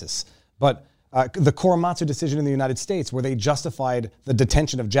of crisis. But the Korematsu decision in the United States, where they justified the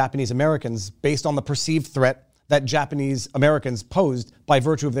detention of Japanese Americans based on the perceived threat that Japanese Americans posed by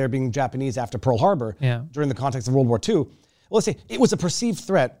virtue of their being Japanese after Pearl Harbor during the context of World War II. Well, let's say it was a perceived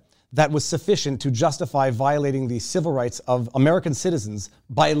threat that was sufficient to justify violating the civil rights of American citizens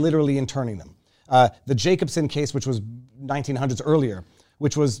by literally interning them. The Jacobson case, which was 1900s earlier,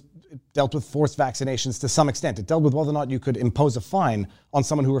 which was dealt with forced vaccinations to some extent. It dealt with whether or not you could impose a fine on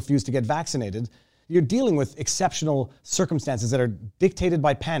someone who refused to get vaccinated. You're dealing with exceptional circumstances that are dictated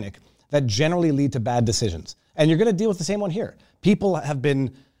by panic that generally lead to bad decisions. And you're going to deal with the same one here. People have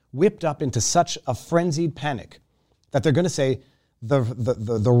been whipped up into such a frenzied panic that they're going to say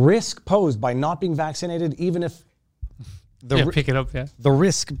the risk posed by not being vaccinated, even if the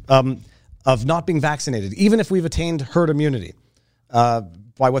risk of not being vaccinated, even if we've attained herd immunity,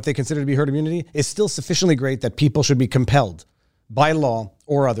 by what they consider to be herd immunity, is still sufficiently great that people should be compelled by law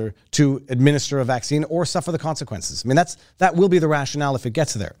or other to administer a vaccine or suffer the consequences. I mean, that will be the rationale if it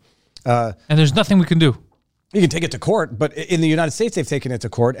gets there. And there's nothing we can do. You can take it to court, but in the United States, they've taken it to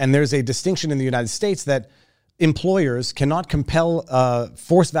court, and there's a distinction in the United States that employers cannot compel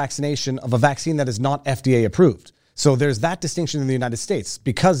forced vaccination of a vaccine that is not FDA approved. So there's that distinction in the United States.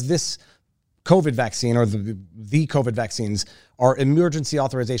 Because this COVID vaccine or the COVID vaccines are emergency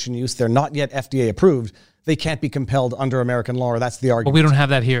authorization use, they're not yet FDA approved, they can't be compelled under American law, or that's the argument. But we don't have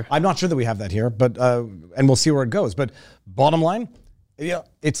that here. I'm not sure that we have that here, but and we'll see where it goes. But bottom line,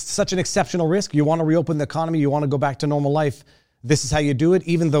 it's such an exceptional risk. You want to reopen the economy, you want to go back to normal life. This is how you do it,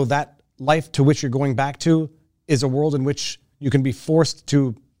 even though that life to which you're going back to is a world in which you can be forced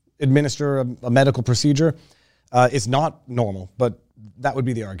to administer a medical procedure. Is not normal, but that would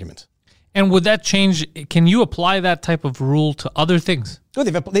be the argument. And would that change? Can you apply that type of rule to other things? No,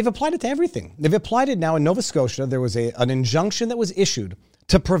 they've applied it to everything. They've applied it now in Nova Scotia. There was an injunction that was issued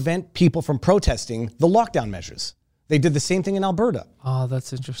to prevent people from protesting the lockdown measures. They did the same thing in Alberta. Oh,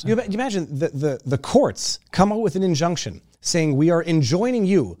 that's interesting. You imagine the courts come out with an injunction saying we are enjoining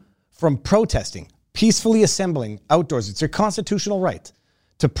you from protesting, peacefully assembling outdoors. It's your constitutional right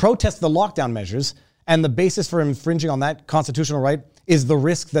to protest the lockdown measures, and the basis for infringing on that constitutional right is the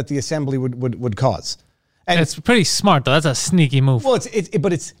risk that the assembly would cause. And it's pretty smart, though. That's a sneaky move. Well, it's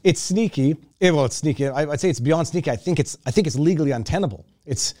sneaky. It's sneaky. I'd say it's beyond sneaky. I think it's legally untenable.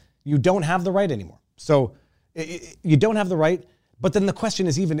 You don't have the right anymore. So you don't have the right. But then the question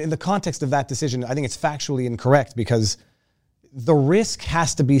is, even in the context of that decision, I think it's factually incorrect, because the risk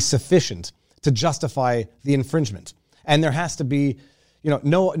has to be sufficient to justify the infringement, and there has to be,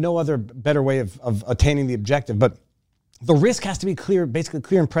 no other better way of attaining the objective. But the risk has to be clear, basically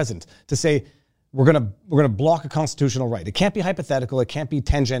clear and present, to say we're gonna block a constitutional right. It can't be hypothetical. It can't be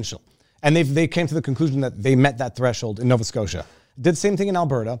tangential. And they came to the conclusion that they met that threshold in Nova Scotia. Did the same thing in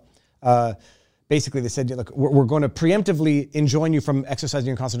Alberta. Basically, they said, look, we're going to preemptively enjoin you from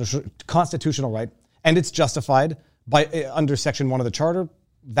exercising your constitutional right, and it's justified by under Section 1 of the Charter,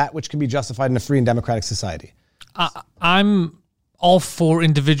 that which can be justified in a free and democratic society. I'm all for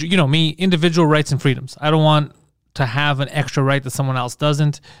individual rights and freedoms. I don't want to have an extra right that someone else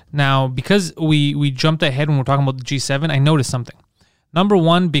doesn't. Now, because we jumped ahead when we're talking about the G7, I noticed something. Number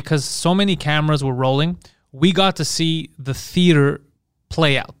one, because so many cameras were rolling, we got to see the theater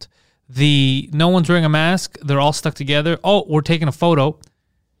play out. No one's wearing a mask. They're all stuck together. Oh, we're taking a photo.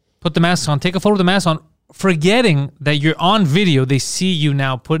 Put the masks on. Take a photo with the mask on. Forgetting that you're on video. They see you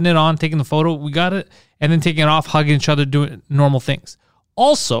now putting it on, taking the photo. We got it. And then taking it off, hugging each other, doing normal things.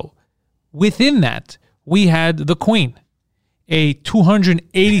 Also, within that, we had the Queen, a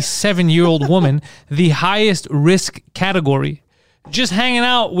 287-year-old woman, the highest risk category, just hanging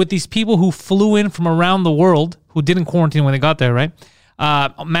out with these people who flew in from around the world, who didn't quarantine when they got there, right?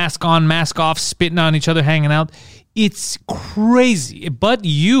 Mask on, mask off, spitting on each other, hanging out. It's crazy. But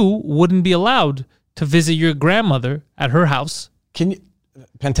you wouldn't be allowed to visit your grandmother at her house. Can you,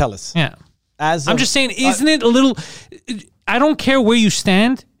 Pantelis? Yeah. I'm just saying, isn't it a little, I don't care where you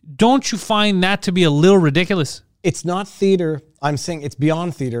stand. Don't you find that to be a little ridiculous? It's not theater. I'm saying it's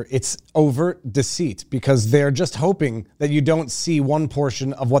beyond theater. It's overt deceit, because they're just hoping that you don't see one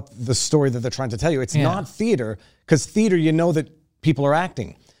portion of what the story that they're trying to tell you. It's not theater, because theater, that people are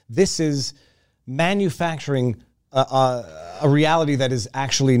acting. This is manufacturing a reality that is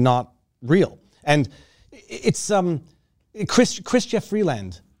actually not real. And it's Chrystia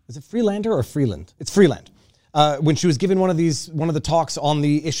Freeland. Is it Freelander or Freeland? It's Freeland. when she was given one of the talks on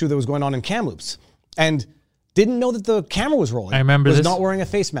the issue that was going on in Kamloops, and didn't know that the camera was rolling. I remember was this. not wearing a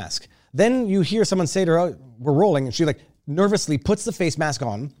face mask. Then you hear someone say to her, oh, we're rolling, and she like nervously puts the face mask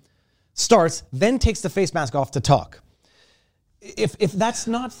on, starts, then takes the face mask off to talk. If that's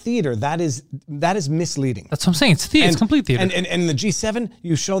not theater, that is misleading. That's what I'm saying. It's theater. It's complete theater. And the G7,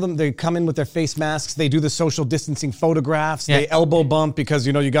 you show them, they come in with their face masks, they do the social distancing photographs, they elbow bump because,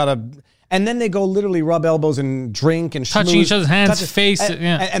 you gotta, and then they go literally rub elbows and drink and touching each other's hands, face.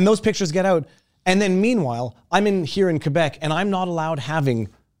 And those pictures get out. And then meanwhile, I'm here in Quebec and I'm not allowed having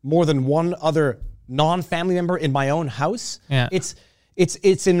more than one other non-family member in my own house. Yeah.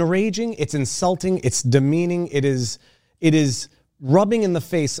 It's enraging, it's insulting, it's demeaning, it is rubbing in the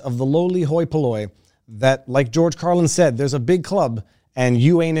face of the lowly hoi polloi that, like George Carlin said, there's a big club and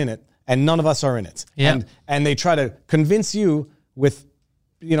you ain't in it and none of us are in it. Yeah. And they try to convince you with,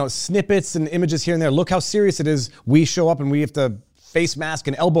 snippets and images here and there. Look how serious it is. We show up and we have to face mask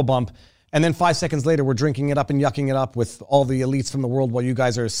and elbow bump. And then 5 seconds later, we're drinking it up and yucking it up with all the elites from the world while you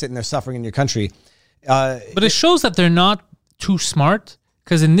guys are sitting there suffering in your country. But it shows that they're not too smart,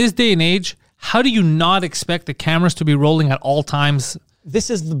 because in this day and age, how do you not expect the cameras to be rolling at all times? This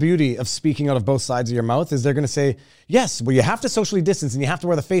is the beauty of speaking out of both sides of your mouth, is they're going to say, yes, well, you have to socially distance and you have to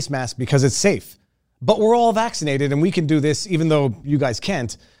wear the face mask because it's safe. But we're all vaccinated and we can do this even though you guys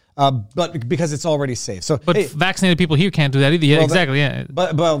can't, but because it's already safe. But vaccinated people here can't do that either. Yeah, well, exactly.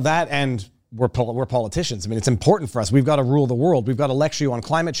 That and we're politicians. I mean, it's important for us. We've got to rule the world. We've got to lecture you on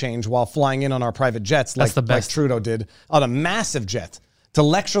climate change while flying in on our private jets like Trudeau did on a massive jet to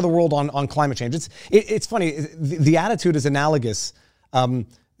lecture the world on climate change. It's funny. The attitude is analogous.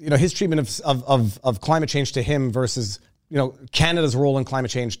 His treatment of climate change to him versus, Canada's role in climate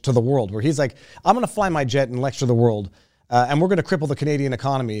change to the world, where he's like, I'm going to fly my jet and lecture the world. And we're going to cripple the Canadian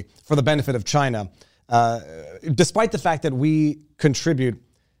economy for the benefit of China. Despite the fact that we contribute,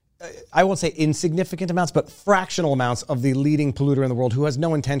 I won't say insignificant amounts, but fractional amounts of the leading polluter in the world who has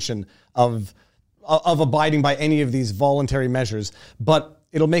no intention of abiding by any of these voluntary measures. But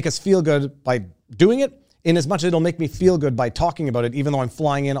it'll make us feel good by doing it, in as much as it'll make me feel good by talking about it, even though I'm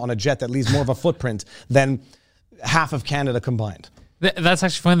flying in on a jet that leaves more of a footprint than half of Canada combined. That's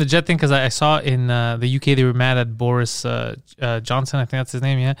actually funny, the jet thing, because I saw in the UK they were mad at Boris Johnson, I think that's his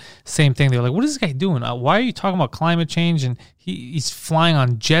name, yeah. Same thing. They were like, what is this guy doing? Why are you talking about climate change? And he's flying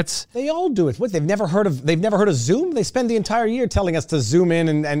on jets. They all do it. What, they've never heard of Zoom? They spend the entire year telling us to zoom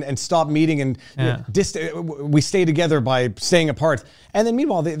in and stop meeting and we stay together by staying apart. And then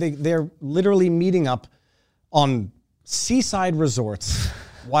meanwhile, they're literally meeting up on seaside resorts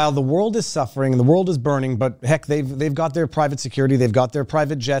while the world is suffering and the world is burning, but heck, they've got their private security, they've got their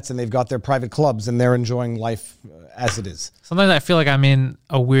private jets, and they've got their private clubs, and they're enjoying life as it is. Sometimes I feel like I'm in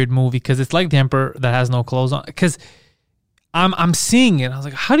a weird movie because it's like the Emperor that has no clothes on. Because I'm seeing it. I was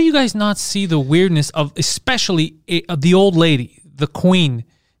like, how do you guys not see the weirdness of, especially the old lady, the Queen,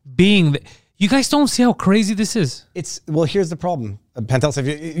 being you guys don't see how crazy this is. Well, here's the problem. Pantel said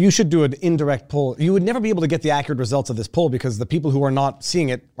you should do an indirect poll. You would never be able to get the accurate results of this poll because the people who are not seeing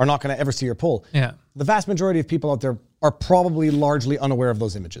it are not going to ever see your poll. Yeah. The vast majority of people out there are probably largely unaware of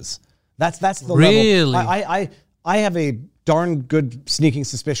those images. That's the really? level. I have a darn good sneaking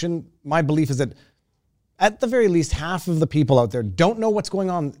suspicion. My belief is that at the very least, half of the people out there don't know what's going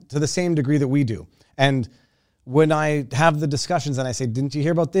on to the same degree that we do. And when I have the discussions and I say, didn't you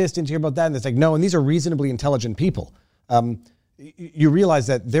hear about this? Didn't you hear about that? And it's like, no, and these are reasonably intelligent people. You realize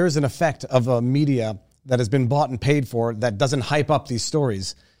that there's an effect of a media that has been bought and paid for that doesn't hype up these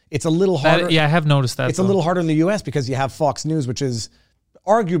stories. It's a little harder. I have noticed that. It's a little harder in the US because you have Fox News, which is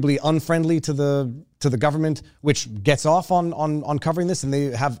arguably unfriendly to the government, which gets off on covering this, and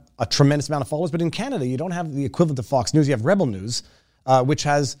they have a tremendous amount of followers. But in Canada, you don't have the equivalent of Fox News. You have Rebel News, which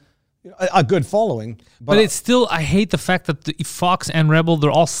has a good following. But it's still, I hate the fact that the Fox and Rebel,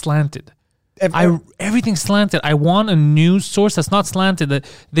 they're all slanted. Everything's slanted. I want a news source that's not slanted, that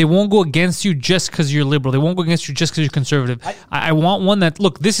they won't go against you just because you're liberal. They won't go against you just because you're conservative. I want one that,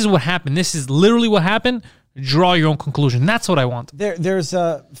 look, this is what happened. This is literally what happened. Draw your own conclusion. That's what I want. There's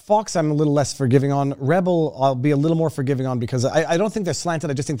Fox I'm a little less forgiving on. Rebel I'll be a little more forgiving on because I don't think they're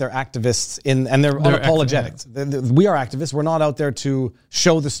slanted. I just think they're activists and they're unapologetic. We are activists. We're not out there to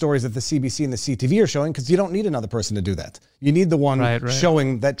show the stories that the CBC and the CTV are showing because you don't need another person to do that. You need the one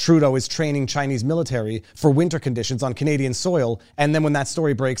showing that Trudeau is training Chinese military for winter conditions on Canadian soil, and then when that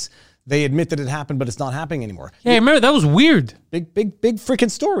story breaks, they admit that it happened, but it's not happening anymore. Yeah, I remember that was weird. Big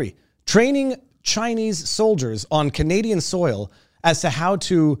freaking story. Training Chinese soldiers on Canadian soil as to how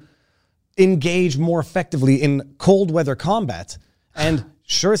to engage more effectively in cold weather combat, and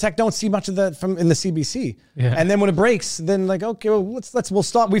sure as heck don't see much of that from in the CBC. Yeah. And then when it breaks, then like, okay, well, we'll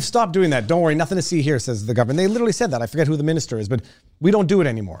stop. We've stopped doing that. Don't worry, nothing to see here, says the government. They literally said that. I forget who the minister is, but we don't do it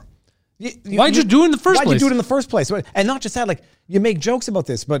anymore. Why'd you do it in the first place? Why'd you do it in the first place? And not just that, like, you make jokes about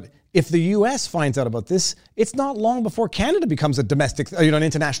this, but if the U.S. finds out about this, it's not long before Canada becomes a domestic, an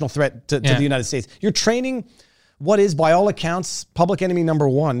international threat to the United States. You're training what is, by all accounts, public enemy number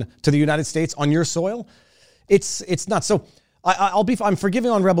one to the United States on your soil. It's nuts. So I'm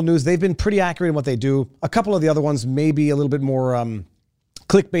forgiving on Rebel News. They've been pretty accurate in what they do. A couple of the other ones may be a little bit more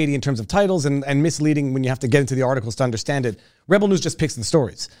clickbaity in terms of titles and misleading when you have to get into the articles to understand it. Rebel News just picks the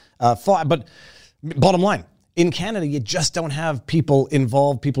stories. But bottom line, in Canada, you just don't have people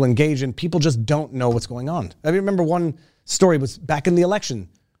involved, people engaged, and people just don't know what's going on. I remember one story was back in the election,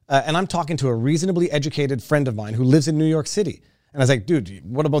 and I'm talking to a reasonably educated friend of mine who lives in New York City. And I was like, dude,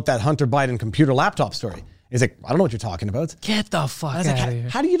 what about that Hunter Biden computer laptop story? He's like, I don't know what you're talking about. Get the fuck out of here.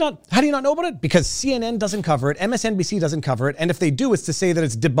 How do you not know about it? Because CNN doesn't cover it, MSNBC doesn't cover it, and if they do, it's to say that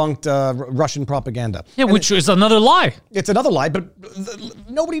it's debunked Russian propaganda. Yeah, which is another lie. It's another lie, but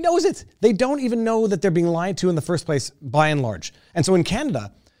nobody knows it. They don't even know that they're being lied to in the first place, by and large. And so in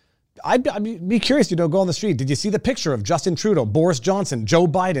Canada, I'd be curious, go on the street. Did you see the picture of Justin Trudeau, Boris Johnson, Joe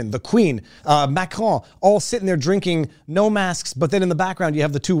Biden, the Queen, Macron, all sitting there drinking, no masks, but then in the background you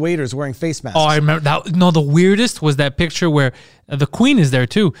have the two waiters wearing face masks? Oh, I remember that. No, the weirdest was that picture where the Queen is there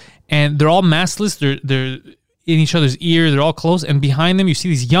too, and they're all maskless. They're in each other's ear. They're all close, and behind them you see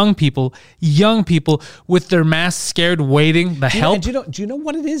these young people with their masks, scared, waiting the help. Do you know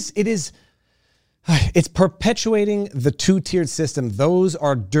what it is? It's perpetuating the two-tiered system. Those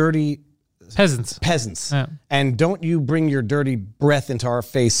are dirty peasants. Yeah. And don't you bring your dirty breath into our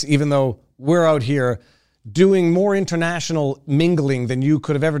face, even though we're out here doing more international mingling than you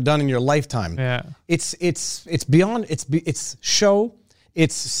could have ever done in your lifetime. Yeah. It's beyond, it's show,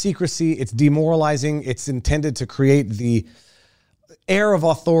 it's secrecy, it's demoralizing, it's intended to create the air of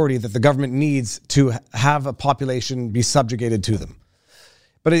authority that the government needs to have a population be subjugated to them.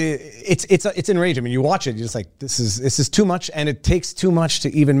 But it's enraging. I mean, you watch it, you're just like, this is too much, and it takes too much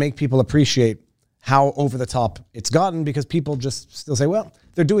to even make people appreciate how over the top it's gotten, because people just still say, well,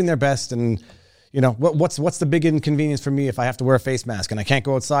 they're doing their best, and what's the big inconvenience for me if I have to wear a face mask and I can't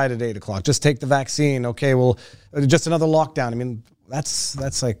go outside at 8 o'clock? Just take the vaccine. Okay, well, just another lockdown. I mean,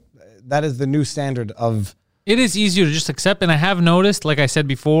 that's like, that is the new standard of. It is easier to just accept, and I have noticed, like I said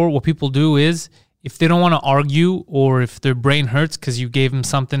before, what people do is, if they don't want to argue, or if their brain hurts because you gave them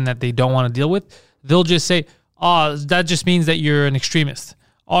something that they don't want to deal with, they'll just say, "Oh, that just means that you're an extremist.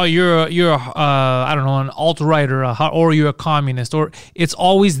 Oh, you're I don't know, an alt-right or you're a communist." Or it's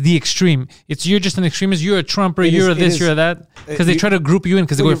always the extreme. It's you're just an extremist. You're a Trumper. You're a that. Because they try to group you in.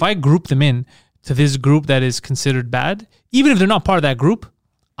 Because they go, if I group them in to this group that is considered bad, even if they're not part of that group,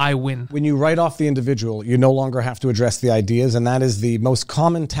 I win. When you write off the individual, you no longer have to address the ideas, and that is the most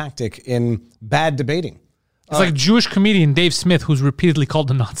common tactic in bad debating. It's like Jewish comedian Dave Smith, who's repeatedly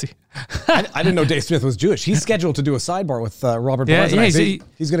called a Nazi. I didn't know Dave Smith was Jewish. He's scheduled to do a sidebar with Robert Barnes.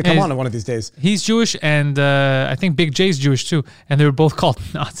 He's going to come on one of these days. He's Jewish, and I think Big J's Jewish too, and they were both called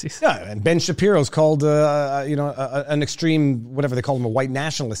Nazis. Yeah, and Ben Shapiro's called an extreme, whatever they call him, a white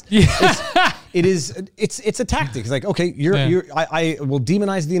nationalist. Yeah. It's a tactic. It's like, okay, I will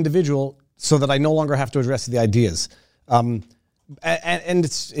demonize the individual so that I no longer have to address the ideas. And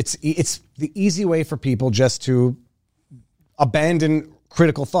it's the easy way for people just to abandon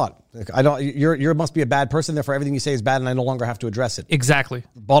critical thought. Like, you must be a bad person, therefore everything you say is bad, and I no longer have to address it. Exactly.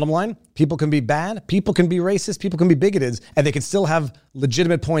 Bottom line, people can be bad, people can be racist, people can be bigoted, and they can still have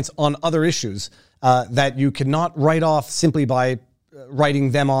legitimate points on other issues that you cannot write off simply by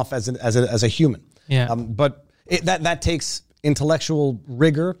writing them off as a human. Yeah. But that takes intellectual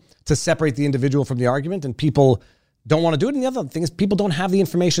rigor to separate the individual from the argument, and people don't want to do it. And the other thing is, people don't have the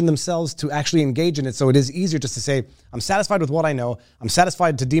information themselves to actually engage in it. So it is easier just to say, I'm satisfied with what I know. I'm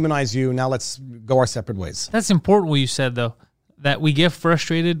satisfied to demonize you. Now let's go our separate ways. That's important what you said, though, that we get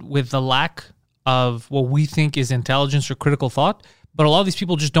frustrated with the lack of what we think is intelligence or critical thought. But a lot of these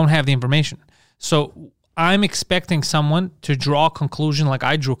people just don't have the information. So I'm expecting someone to draw a conclusion like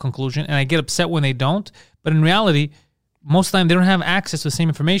I drew a conclusion, and I get upset when they don't. But in reality, most of the time they don't have access to the same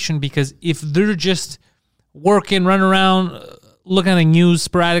information, because if they're just working, running around, looking at the news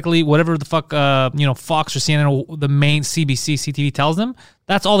sporadically, whatever the fuck, Fox or CNN or the main CBC, CTV tells them,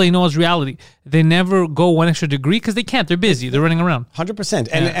 that's all they know is reality. They never go one extra degree because they can't. They're busy. They're running around. 100%.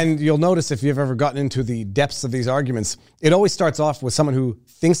 And you'll notice, if you've ever gotten into the depths of these arguments, it always starts off with someone who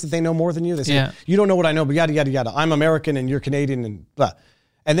thinks that they know more than you. They say, you don't know what I know, but yada, yada, yada. I'm American and you're Canadian and blah.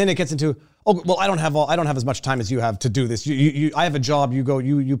 And then it gets into, Oh well, I don't have as much time as you have to do this. I have a job.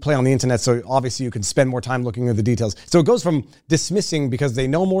 You play on the internet, so obviously you can spend more time looking at the details. So it goes from dismissing because they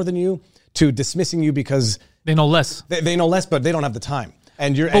know more than you to dismissing you because they know less. They know less, but they don't have the time.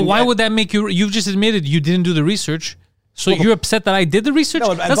 But why would that make you? You've just admitted you didn't do the research. So you're upset that I did the research?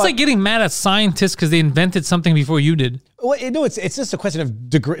 No, that's like getting mad at scientists because they invented something before you did. Well, no, it's just a question of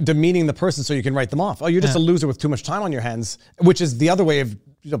demeaning the person so you can write them off. Oh, you're just a loser with too much time on your hands, which is the other way of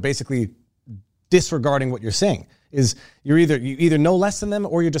basically disregarding what you're saying. Is you either know less than them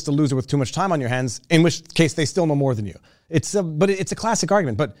or you're just a loser with too much time on your hands, in which case they still know more than you. But it's a classic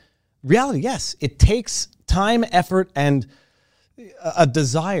argument. But reality, yes, it takes time, effort, and a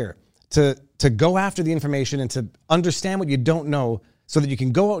desire to go after the information and to understand what you don't know so that you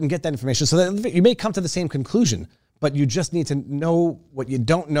can go out and get that information so that you may come to the same conclusion, but you just need to know what you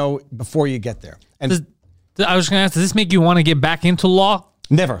don't know before you get there. And I was going to ask, does this make you want to get back into law?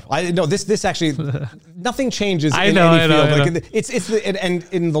 Never. This actually, nothing changes in any field. And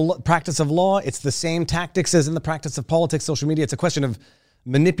in the practice of law, it's the same tactics as in the practice of politics, social media. It's a question of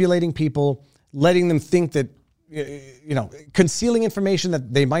manipulating people, letting them think that, concealing information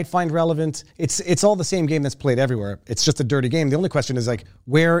that they might find relevant. It's all the same game that's played everywhere. It's just a dirty game. The only question is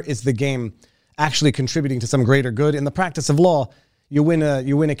where is the game actually contributing to some greater good? In the practice of law, you win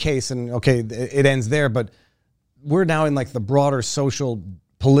a case and okay, it ends there. But we're now in the broader social,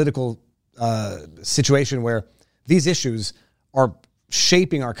 political situation where these issues are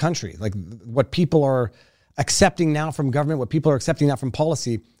shaping our country. Like what people are accepting now from government, what people are accepting now from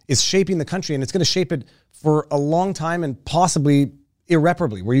policy is shaping the country, and it's going to shape it for a long time and possibly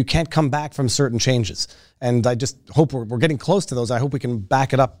irreparably, where you can't come back from certain changes. And I just hope we're getting close to those. I hope we can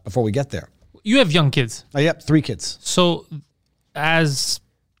back it up before we get there. You have young kids. Yep, 3 kids. So as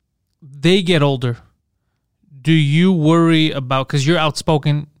they get older, do you worry about, because you're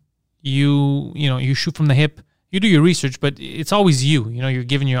outspoken, you shoot from the hip, you do your research, but it's always you're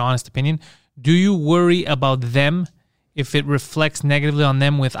giving your honest opinion. Do you worry about them if it reflects negatively on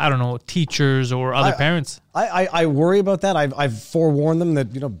them with, I don't know, teachers or other parents? I worry about that. I've forewarned them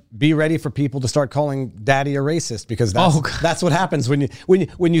that, be ready for people to start calling daddy a racist, because that's what happens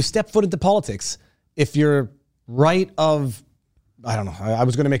when you step foot into politics. If you're right of, I don't know, I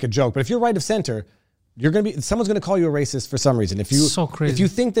was going to make a joke, but if you're right of center, someone's going to call you a racist for some reason. So crazy. If you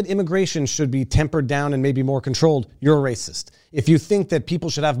think that immigration should be tempered down and maybe more controlled, you're a racist. If you think that people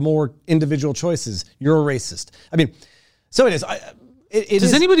should have more individual choices, you're a racist. I mean, so it is.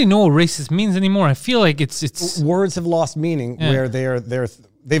 Does anybody know what racist means anymore? I feel like it's words have lost meaning where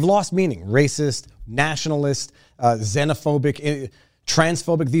they've lost meaning. Racist, nationalist, xenophobic,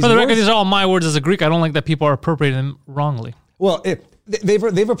 transphobic. These for the words, record, these are all my words as a Greek. I don't like that people are appropriating them wrongly. Well,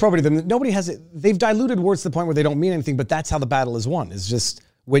 they've appropriated them. Nobody has it. They've diluted words to the point where they don't mean anything. But that's how the battle is won. It's just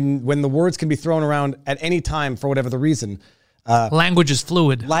when the words can be thrown around at any time for whatever the reason. Language is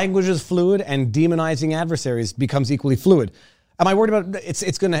fluid. Language is fluid, and demonizing adversaries becomes equally fluid. Am I worried about it?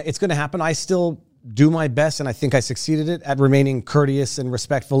 It's gonna happen. I still do my best, and I think I succeeded at remaining courteous and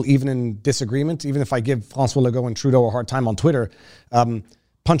respectful, even in disagreement. Even if I give François Legault and Trudeau a hard time on Twitter,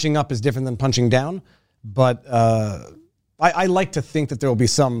 punching up is different than punching down. But I like to think that there will be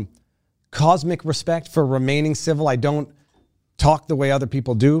some cosmic respect for remaining civil. I don't talk the way other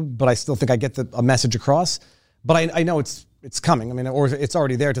people do, but I still think I get a message across. But I know it's coming. I mean, or it's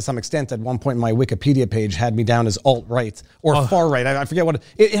already there to some extent. At one point, my Wikipedia page had me down as alt-right or far-right. I forget what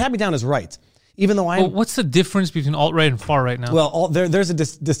it had me down as right. Even though what's the difference between alt-right and far-right now? Well, there's a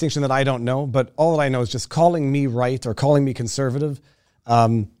distinction that I don't know, but all that I know is just calling me right or calling me conservative.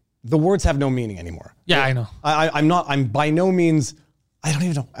 The words have no meaning anymore. Yeah, I know. I'm by no means, I don't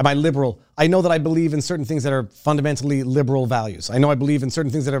even know. Am I liberal? I know that I believe in certain things that are fundamentally liberal values. I know I believe in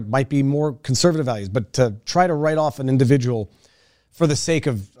certain things that might be more conservative values, but to try to write off an individual for the sake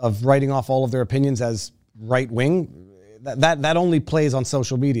of writing off all of their opinions as right-wing, that only plays on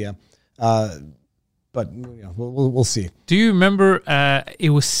social media. But we'll see. Do you remember it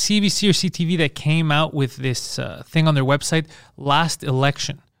was CBC or CTV that came out with this thing on their website last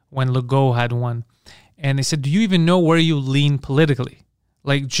election when Legault had won? And they said, do you even know where you lean politically?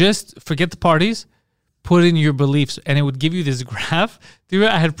 Like, just forget the parties, put in your beliefs. And it would give you this graph. Dude,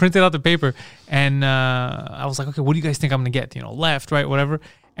 I had printed out the paper. And I was like, okay, what do you guys think I'm going to get? Left, right, whatever.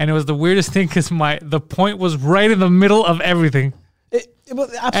 And it was the weirdest thing because the point was right in the middle of everything.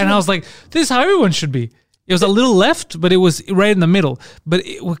 And I was like, this is how everyone should be. It was a little left, but it was right in the middle. But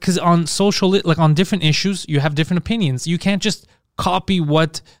because on on different issues, you have different opinions. You can't just copy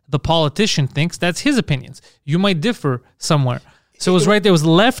what the politician thinks. That's his opinions. You might differ somewhere. So it was right there. It was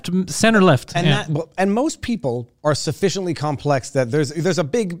left, center, left. And most people are sufficiently complex that there's a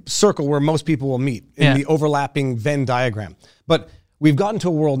big circle where most people will meet in the overlapping Venn diagram. But we've gotten to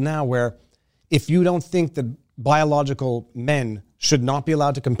a world now where if you don't think that biological men should not be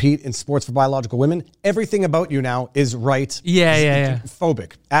allowed to compete in sports for biological women, everything about you now is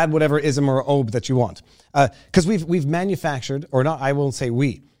phobic. Add whatever ism or obe that you want. Because we've manufactured, or not, I won't say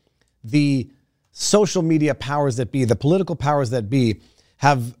we, the social media powers that be, the political powers that be,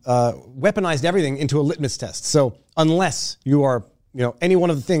 have weaponized everything into a litmus test. So unless you are, any one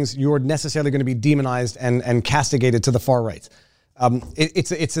of the things, you are necessarily going to be demonized and castigated to the far right.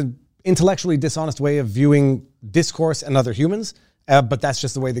 It's an intellectually dishonest way of viewing discourse and other humans. But that's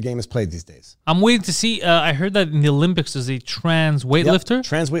just the way the game is played these days. I'm waiting to see. I heard that in the Olympics there's a trans weightlifter. Yep,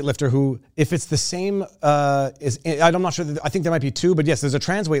 trans weightlifter who, if it's the same, I'm not sure. I think there might be two, but yes, there's a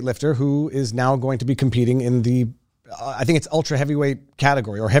trans weightlifter who is now going to be competing in the, I think it's ultra heavyweight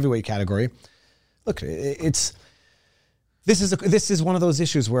category or heavyweight category. Look, this is one of those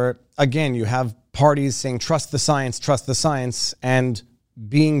issues where, again, you have parties saying trust the science, and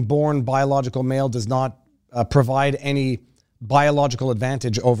being born biological male does not provide any biological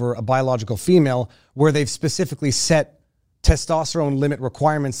advantage over a biological female, where they've specifically set testosterone limit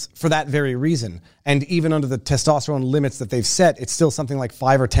requirements for that very reason. And even under the testosterone limits that they've set, it's still something like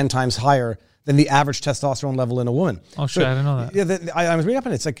 5 or 10 times higher than the average testosterone level in a woman. Oh, shit, I didn't know that. Yeah, I was reading up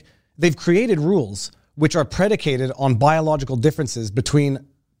on it. It's like they've created rules which are predicated on biological differences between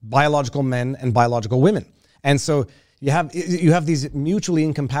biological men and biological women. And so you have these mutually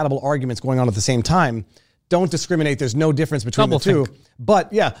incompatible arguments going on at the same time. Don't discriminate. There's no difference between the two.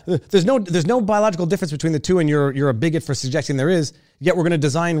 But yeah, there's no biological difference between the two, and you're a bigot for suggesting there is. Yet we're going to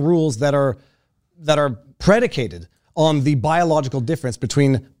design rules that are predicated on the biological difference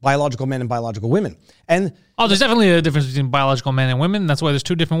between biological men and biological women. And there's definitely a difference between biological men and women. That's why there's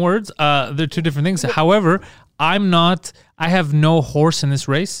two different words. They're two different things. However, I have no horse in this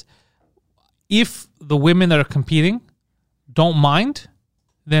race. If the women that are competing don't mind,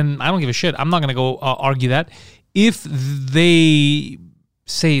 then I don't give a shit. I'm not going to go argue that. If they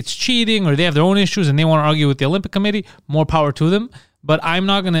say it's cheating or they have their own issues and they want to argue with the Olympic Committee, more power to them. But I'm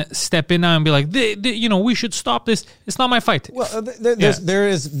not going to step in now and be like, we should stop this. It's not my fight. Well, there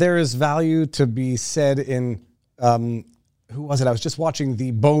is value to be said in, who was it? I was just watching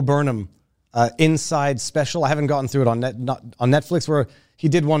the Bo Burnham Inside special. I haven't gotten through it on Netflix, where he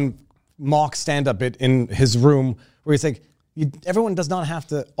did one mock stand-up bit in his room where he's like, everyone does not have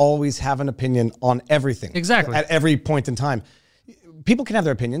to always have an opinion on everything. Exactly. At every point in time. People can have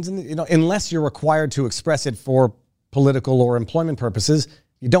their opinions, and unless you're required to express it for political or employment purposes,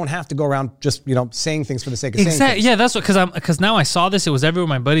 you don't have to go around just, saying things for the sake of saying things. Yeah, that's what, because now I saw this, it was everywhere.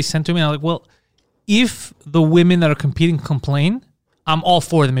 My buddy sent to me, and I'm like, well, if the women that are competing complain, I'm all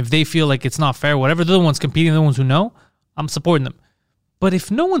for them. If they feel like it's not fair, whatever, they're the ones competing, they're the ones who know, I'm supporting them. But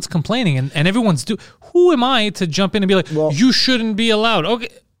if no one's complaining and everyone's who am I to jump in and be like, you shouldn't be allowed? Okay,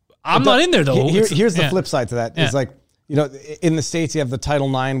 I'm not in there though. Here's the flip side to that. Is like, in the States you have the Title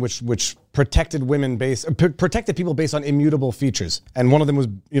IX, which protected protected people based on immutable features, and one of them was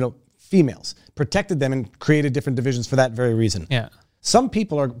females. Protected them and created different divisions for that very reason. Yeah. Some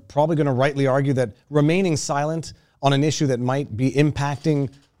people are probably going to rightly argue that remaining silent on an issue that might be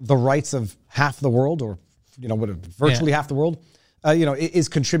impacting the rights of half the world, or virtually half the world, is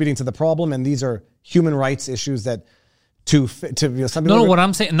contributing to the problem, and these are human rights issues that some people. No, what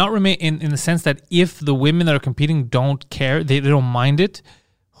I'm saying, not remain in the sense that if the women that are competing don't care, they don't mind it.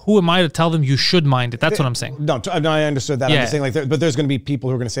 Who am I to tell them you should mind it? That's what I'm saying. No, I understood that. Yeah. I'm just saying but there's going to be people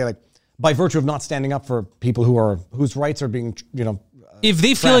who are going to say, like, by virtue of not standing up for people whose rights are being if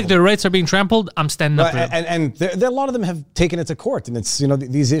they feel like their rights are being trampled, I'm standing up for them. And there, a lot of them have taken it to court, and it's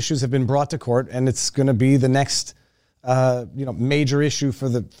these issues have been brought to court, and it's going to be the next major issue for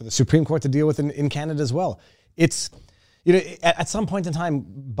the Supreme Court to deal with in Canada as well. It's at some point in time,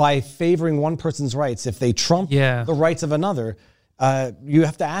 by favoring one person's rights, if they trump the rights of another, you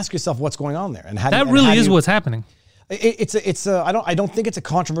have to ask yourself what's going on there, and how that really is what's happening. I don't think it's a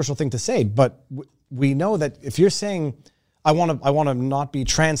controversial thing to say, but we know that if you're saying I want to not be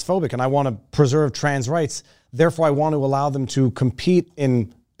transphobic and I want to preserve trans rights, therefore I want to allow them to compete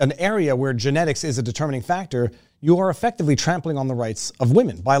in an area where genetics is a determining factor, you are effectively trampling on the rights of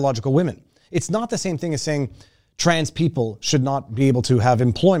women, biological women. It's not the same thing as saying trans people should not be able to have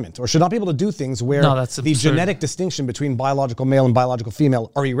employment or should not be able to do things where the genetic distinction between biological male and biological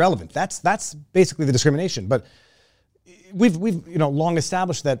female are irrelevant. That's basically the discrimination. But we've long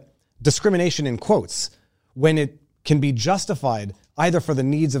established that discrimination, in quotes, when it can be justified either for the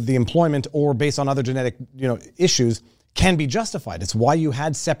needs of the employment or based on other genetic issues, can be justified. It's why you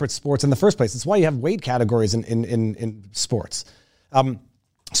had separate sports in the first place. It's why you have weight categories in sports.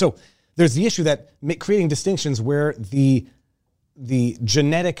 So there's the issue that creating distinctions where the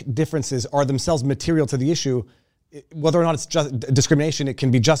genetic differences are themselves material to the issue, whether or not it's just discrimination, it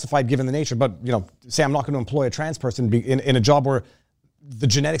can be justified given the nature. But, say I'm not going to employ a trans person in a job where the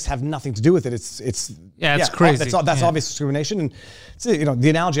genetics have nothing to do with it. It's crazy. That's obvious discrimination. And the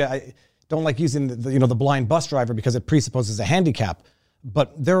analogy, I don't like using the blind bus driver because it presupposes a handicap.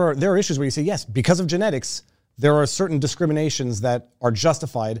 But there are issues where you say, yes, because of genetics, there are certain discriminations that are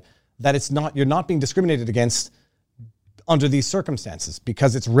justified, that you're not being discriminated against under these circumstances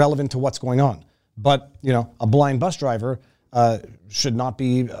because it's relevant to what's going on. But, a blind bus driver should not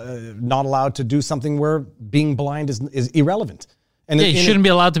be not allowed to do something where being blind is irrelevant. And you shouldn't be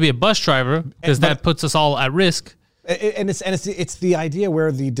allowed to be a bus driver because that puts us all at risk. And it's the idea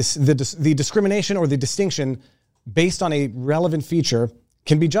where the discrimination or the distinction based on a relevant feature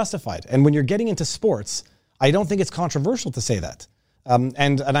can be justified. And when you're getting into sports, I don't think it's controversial to say that.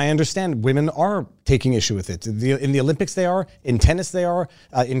 And I understand women are taking issue with it. In the Olympics they are, in tennis they are,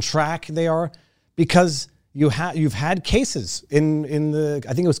 in track they are, because you've had cases in the,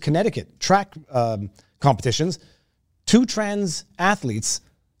 I think it was Connecticut, track competitions, 2 trans athletes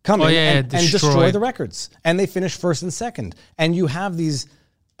come in and destroy the records. And they finish first and second. And you have these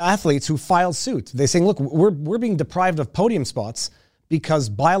athletes who filed suit. They're saying, look, we're being deprived of podium spots because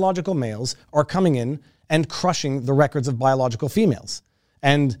biological males are coming in and crushing the records of biological females.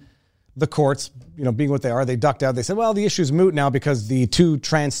 And the courts, being what they are, they ducked out. They said, well, the issue's moot now because the 2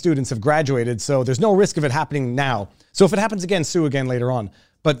 trans students have graduated, so there's no risk of it happening now. So if it happens again, sue again later on.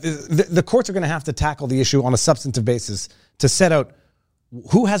 But the courts are going to have to tackle the issue on a substantive basis to set out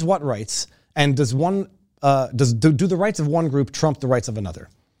who has what rights, and do the rights of one group trump the rights of another?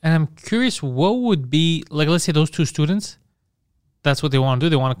 And I'm curious, what would be, like, let's say those 2 students, that's what they want to do.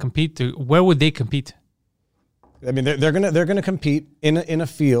 They want to compete. Where would they compete? I mean, they're gonna compete in a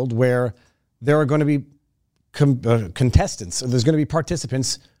field where there are going to be contestants. So there's going to be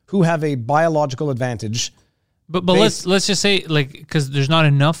participants who have a biological advantage. But let's just say, like, because there's not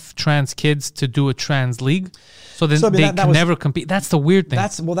enough trans kids to do a trans league, so then they can never compete. That's the weird thing.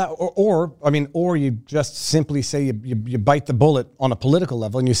 Or you just simply say you bite the bullet on a political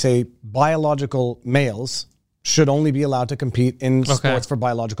level and you say biological males should only be allowed to compete in sports for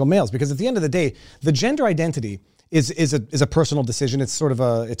biological males, because at the end of the day, the gender identity is a personal decision. It's sort of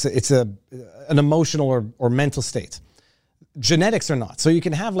an emotional or mental state. Genetics are not. So you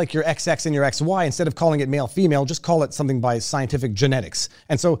can have like your XX and your XY, instead of calling it male female, just call it something by scientific genetics.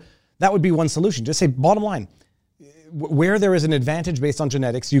 And so that would be one solution. Just say, bottom line, where there is an advantage based on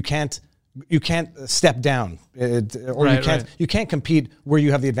genetics, you can't step down, you can't compete where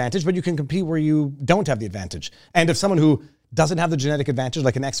you have the advantage, but you can compete where you don't have the advantage. And if someone who doesn't have the genetic advantage,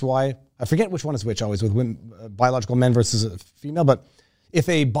 like an XY, I forget which one is which always with biological men versus a female, but if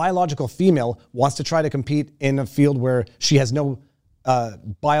a biological female wants to try to compete in a field where she has no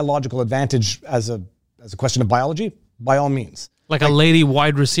biological advantage as a question of biology, by all means. Like a lady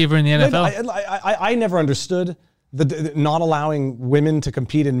wide receiver in the NFL? I never understood the not allowing women to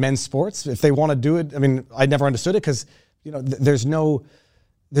compete in men's sports. If they want to do it, I mean, I never understood it because, there's no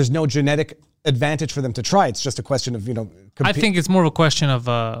genetic advantage for them to try. It's just a question of, I think it's more of a question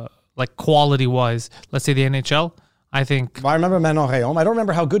of like quality-wise. Let's say the NHL. I remember Manon Rhéaume. I don't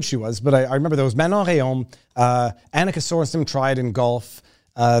remember how good she was, but I remember there was Manon Rhéaume. Annika Sorenstam tried in golf.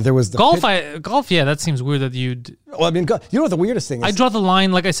 There was the golf. Yeah, that seems weird that you'd. Well, I mean, you know what the weirdest thing is? I draw the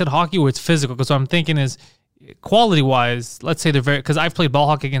line, like I said, hockey where it's physical. Because what I'm thinking is, quality-wise, let's say they're very. Because I've played ball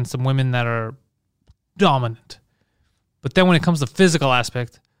hockey against some women that are dominant, but then when it comes to physical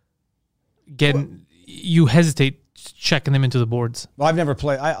aspect, you hesitate checking them into the boards. Well, I've never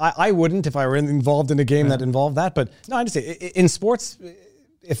played. I wouldn't if I were involved in a game that involved that. But no, I just say in sports,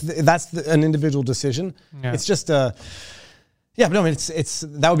 if that's an individual decision, it's just but no, it's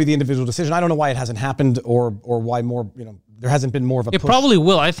that would be the individual decision. I don't know why it hasn't happened or why more. There hasn't been more of a. It push. Probably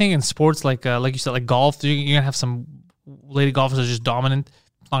will. I think in sports like you said, like golf, you're gonna have some lady golfers that are just dominant.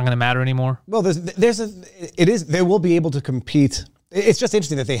 It's not gonna matter anymore. Well, they will be able to compete. It's just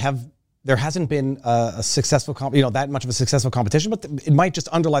interesting that there hasn't been a successful, that much of a successful competition, but it might just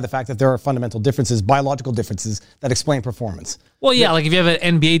underlie the fact that there are fundamental differences, biological differences that explain performance. Well, yeah, like if you have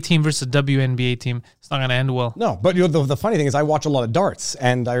an NBA team versus a WNBA team, it's not going to end well. No, but the funny thing is I watch a lot of darts,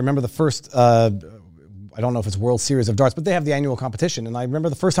 and I remember the first, I don't know if it's World Series of Darts, but they have the annual competition, and I remember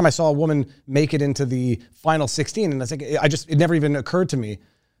the first time I saw a woman make it into the final 16, and I think it never even occurred to me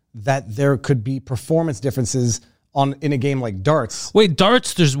that there could be performance differences in a game like darts. Wait,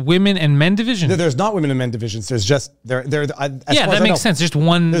 darts, there's women and men division? There's not women and men divisions. There's just that makes sense. Just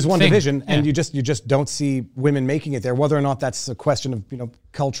one. There's one thing. division, and you just don't see women making it there. Whether or not that's a question of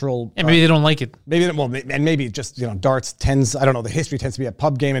cultural. Yeah, maybe they don't like it. Maybe just darts tends. I don't know. The history tends to be a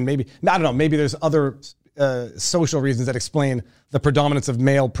pub game, and maybe I don't know. Maybe there's other social reasons that explain the predominance of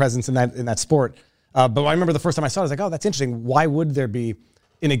male presence in that sport. But I remember the first time I saw it, I was like, oh, that's interesting. Why would there be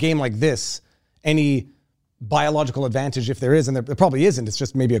in a game like this any biological advantage if there is, and there probably isn't. It's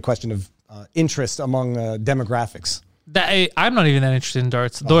just maybe a question of interest among demographics. I'm not even that interested in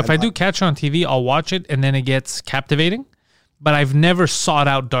darts. Though if I do catch it on TV, I'll watch it and then it gets captivating. But I've never sought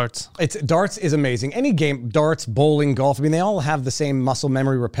out darts. Darts is amazing. Any game, darts, bowling, golf, I mean, they all have the same muscle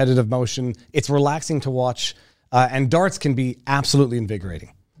memory, repetitive motion. It's relaxing to watch. And darts can be absolutely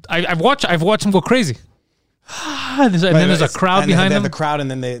invigorating. I've watched them go crazy. And then there's a crowd behind them. They have the crowd,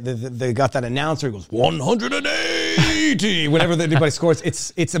 and then they got that announcer who goes 180 whenever anybody scores.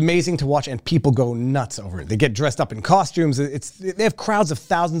 It's amazing to watch, and people go nuts over it. They get dressed up in costumes. They have crowds of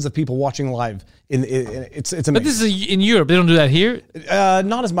thousands of people watching live. It's amazing. But this is in Europe. They don't do that here.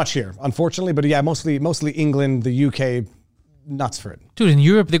 Not as much here, unfortunately. But yeah, mostly England, the UK, nuts for it. Dude, in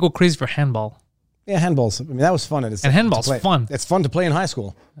Europe they go crazy for handball. Yeah, handballs. I mean, that was fun. And handball's fun. It's fun to play in high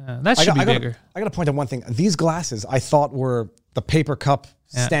school. That should be bigger. I got to point out one thing. These glasses I thought were the paper cup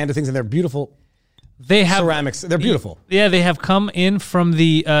standard things, and they're beautiful. They have ceramics. They're beautiful. Yeah, they have come in from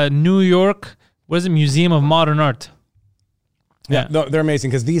the New York, Museum of Modern Art. Yeah, no, they're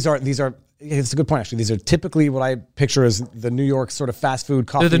amazing because these are. It's a good point, actually. These are typically what I picture as the New York sort of fast food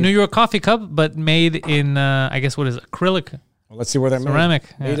coffee. They're the New York coffee cup, but made in, I guess, what is it? Acrylic. Well, let's see where they're ceramic.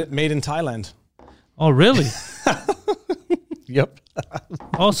 Made in Thailand. Oh, really? Yep.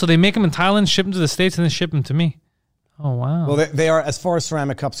 Oh, so they make them in Thailand, ship them to the States, and then ship them to me. Oh, wow. Well, they are, as far as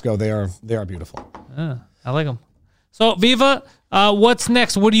ceramic cups go, they are beautiful. I like them. So, Viva, what's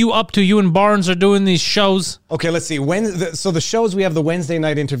next? What are you up to? You and Barnes are doing these shows. Okay, let's see. So the shows, we have the Wednesday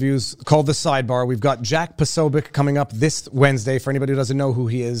night interviews called The Sidebar. We've got Jack Posobiec coming up this Wednesday. For anybody who doesn't know who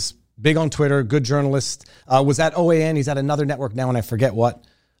he is, big on Twitter, good journalist. Was at OAN. He's at another network now, and I forget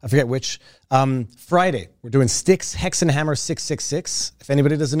which. Friday, we're doing Styx Hexenhammer 666. If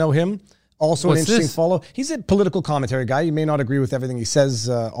anybody doesn't know him, also an interesting follow. He's a political commentary guy. You may not agree with everything he says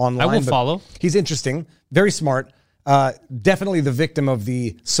online. I will follow. He's interesting, very smart. Definitely the victim of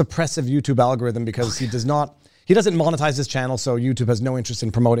the suppressive YouTube algorithm because he doesn't monetize his channel, so YouTube has no interest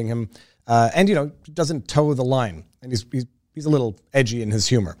in promoting him. And doesn't toe the line. And he's a little edgy in his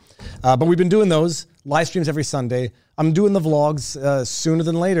humor. But we've been doing those live streams every Sunday. I'm doing the vlogs sooner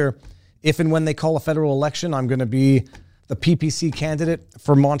than later. If and when they call a federal election, I'm going to be the PPC candidate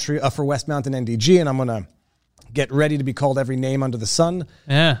for for Westmount and NDG, and I'm going to get ready to be called every name under the sun.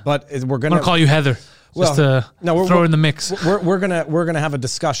 Yeah. But we're going to call you Heather. Throw in the mix. We're gonna have a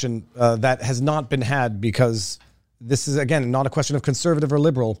discussion that has not been had because this is, again, not a question of conservative or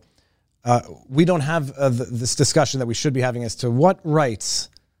liberal. We don't have this discussion that we should be having as to what rights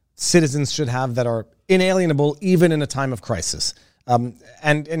citizens should have that are inalienable even in a time of crisis, and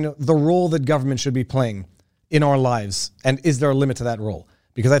the role that government should be playing in our lives, and is there a limit to that role?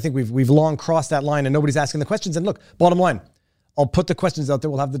 Because I think we've long crossed that line and nobody's asking the questions. And look, bottom line, I'll put the questions out there,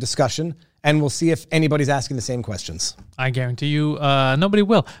 we'll have the discussion, and we'll see if anybody's asking the same questions. I guarantee you nobody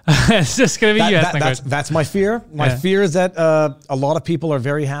will. It's just going to be you asking questions. That's my fear. My fear is that a lot of people are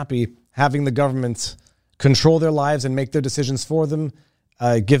very happy having the government control their lives and make their decisions for them,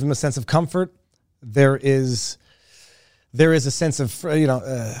 give them a sense of comfort. There is a sense of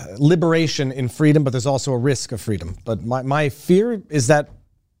liberation in freedom, but there's also a risk of freedom. But my fear is that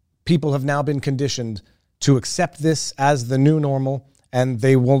people have now been conditioned to accept this as the new normal, and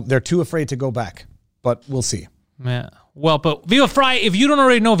they're too afraid to go back. But we'll see. Yeah. Well, but Viva Frei, if you don't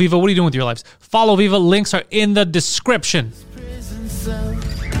already know Viva, what are you doing with your lives? Follow Viva. Links are in the description.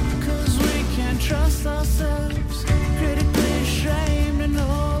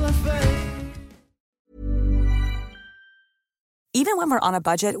 Even when we're on a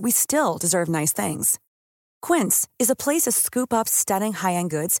budget, we still deserve nice things. Quince is a place to scoop up stunning high-end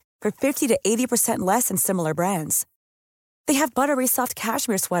goods for 50 to 80% less than similar brands. They have buttery soft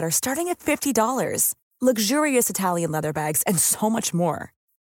cashmere sweaters starting at $50, luxurious Italian leather bags, and so much more.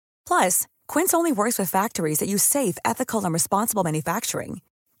 Plus, Quince only works with factories that use safe, ethical, and responsible manufacturing.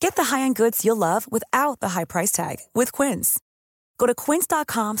 Get the high-end goods you'll love without the high price tag with Quince. Go to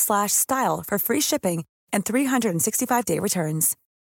quince.com/style for free shipping and 365-day returns.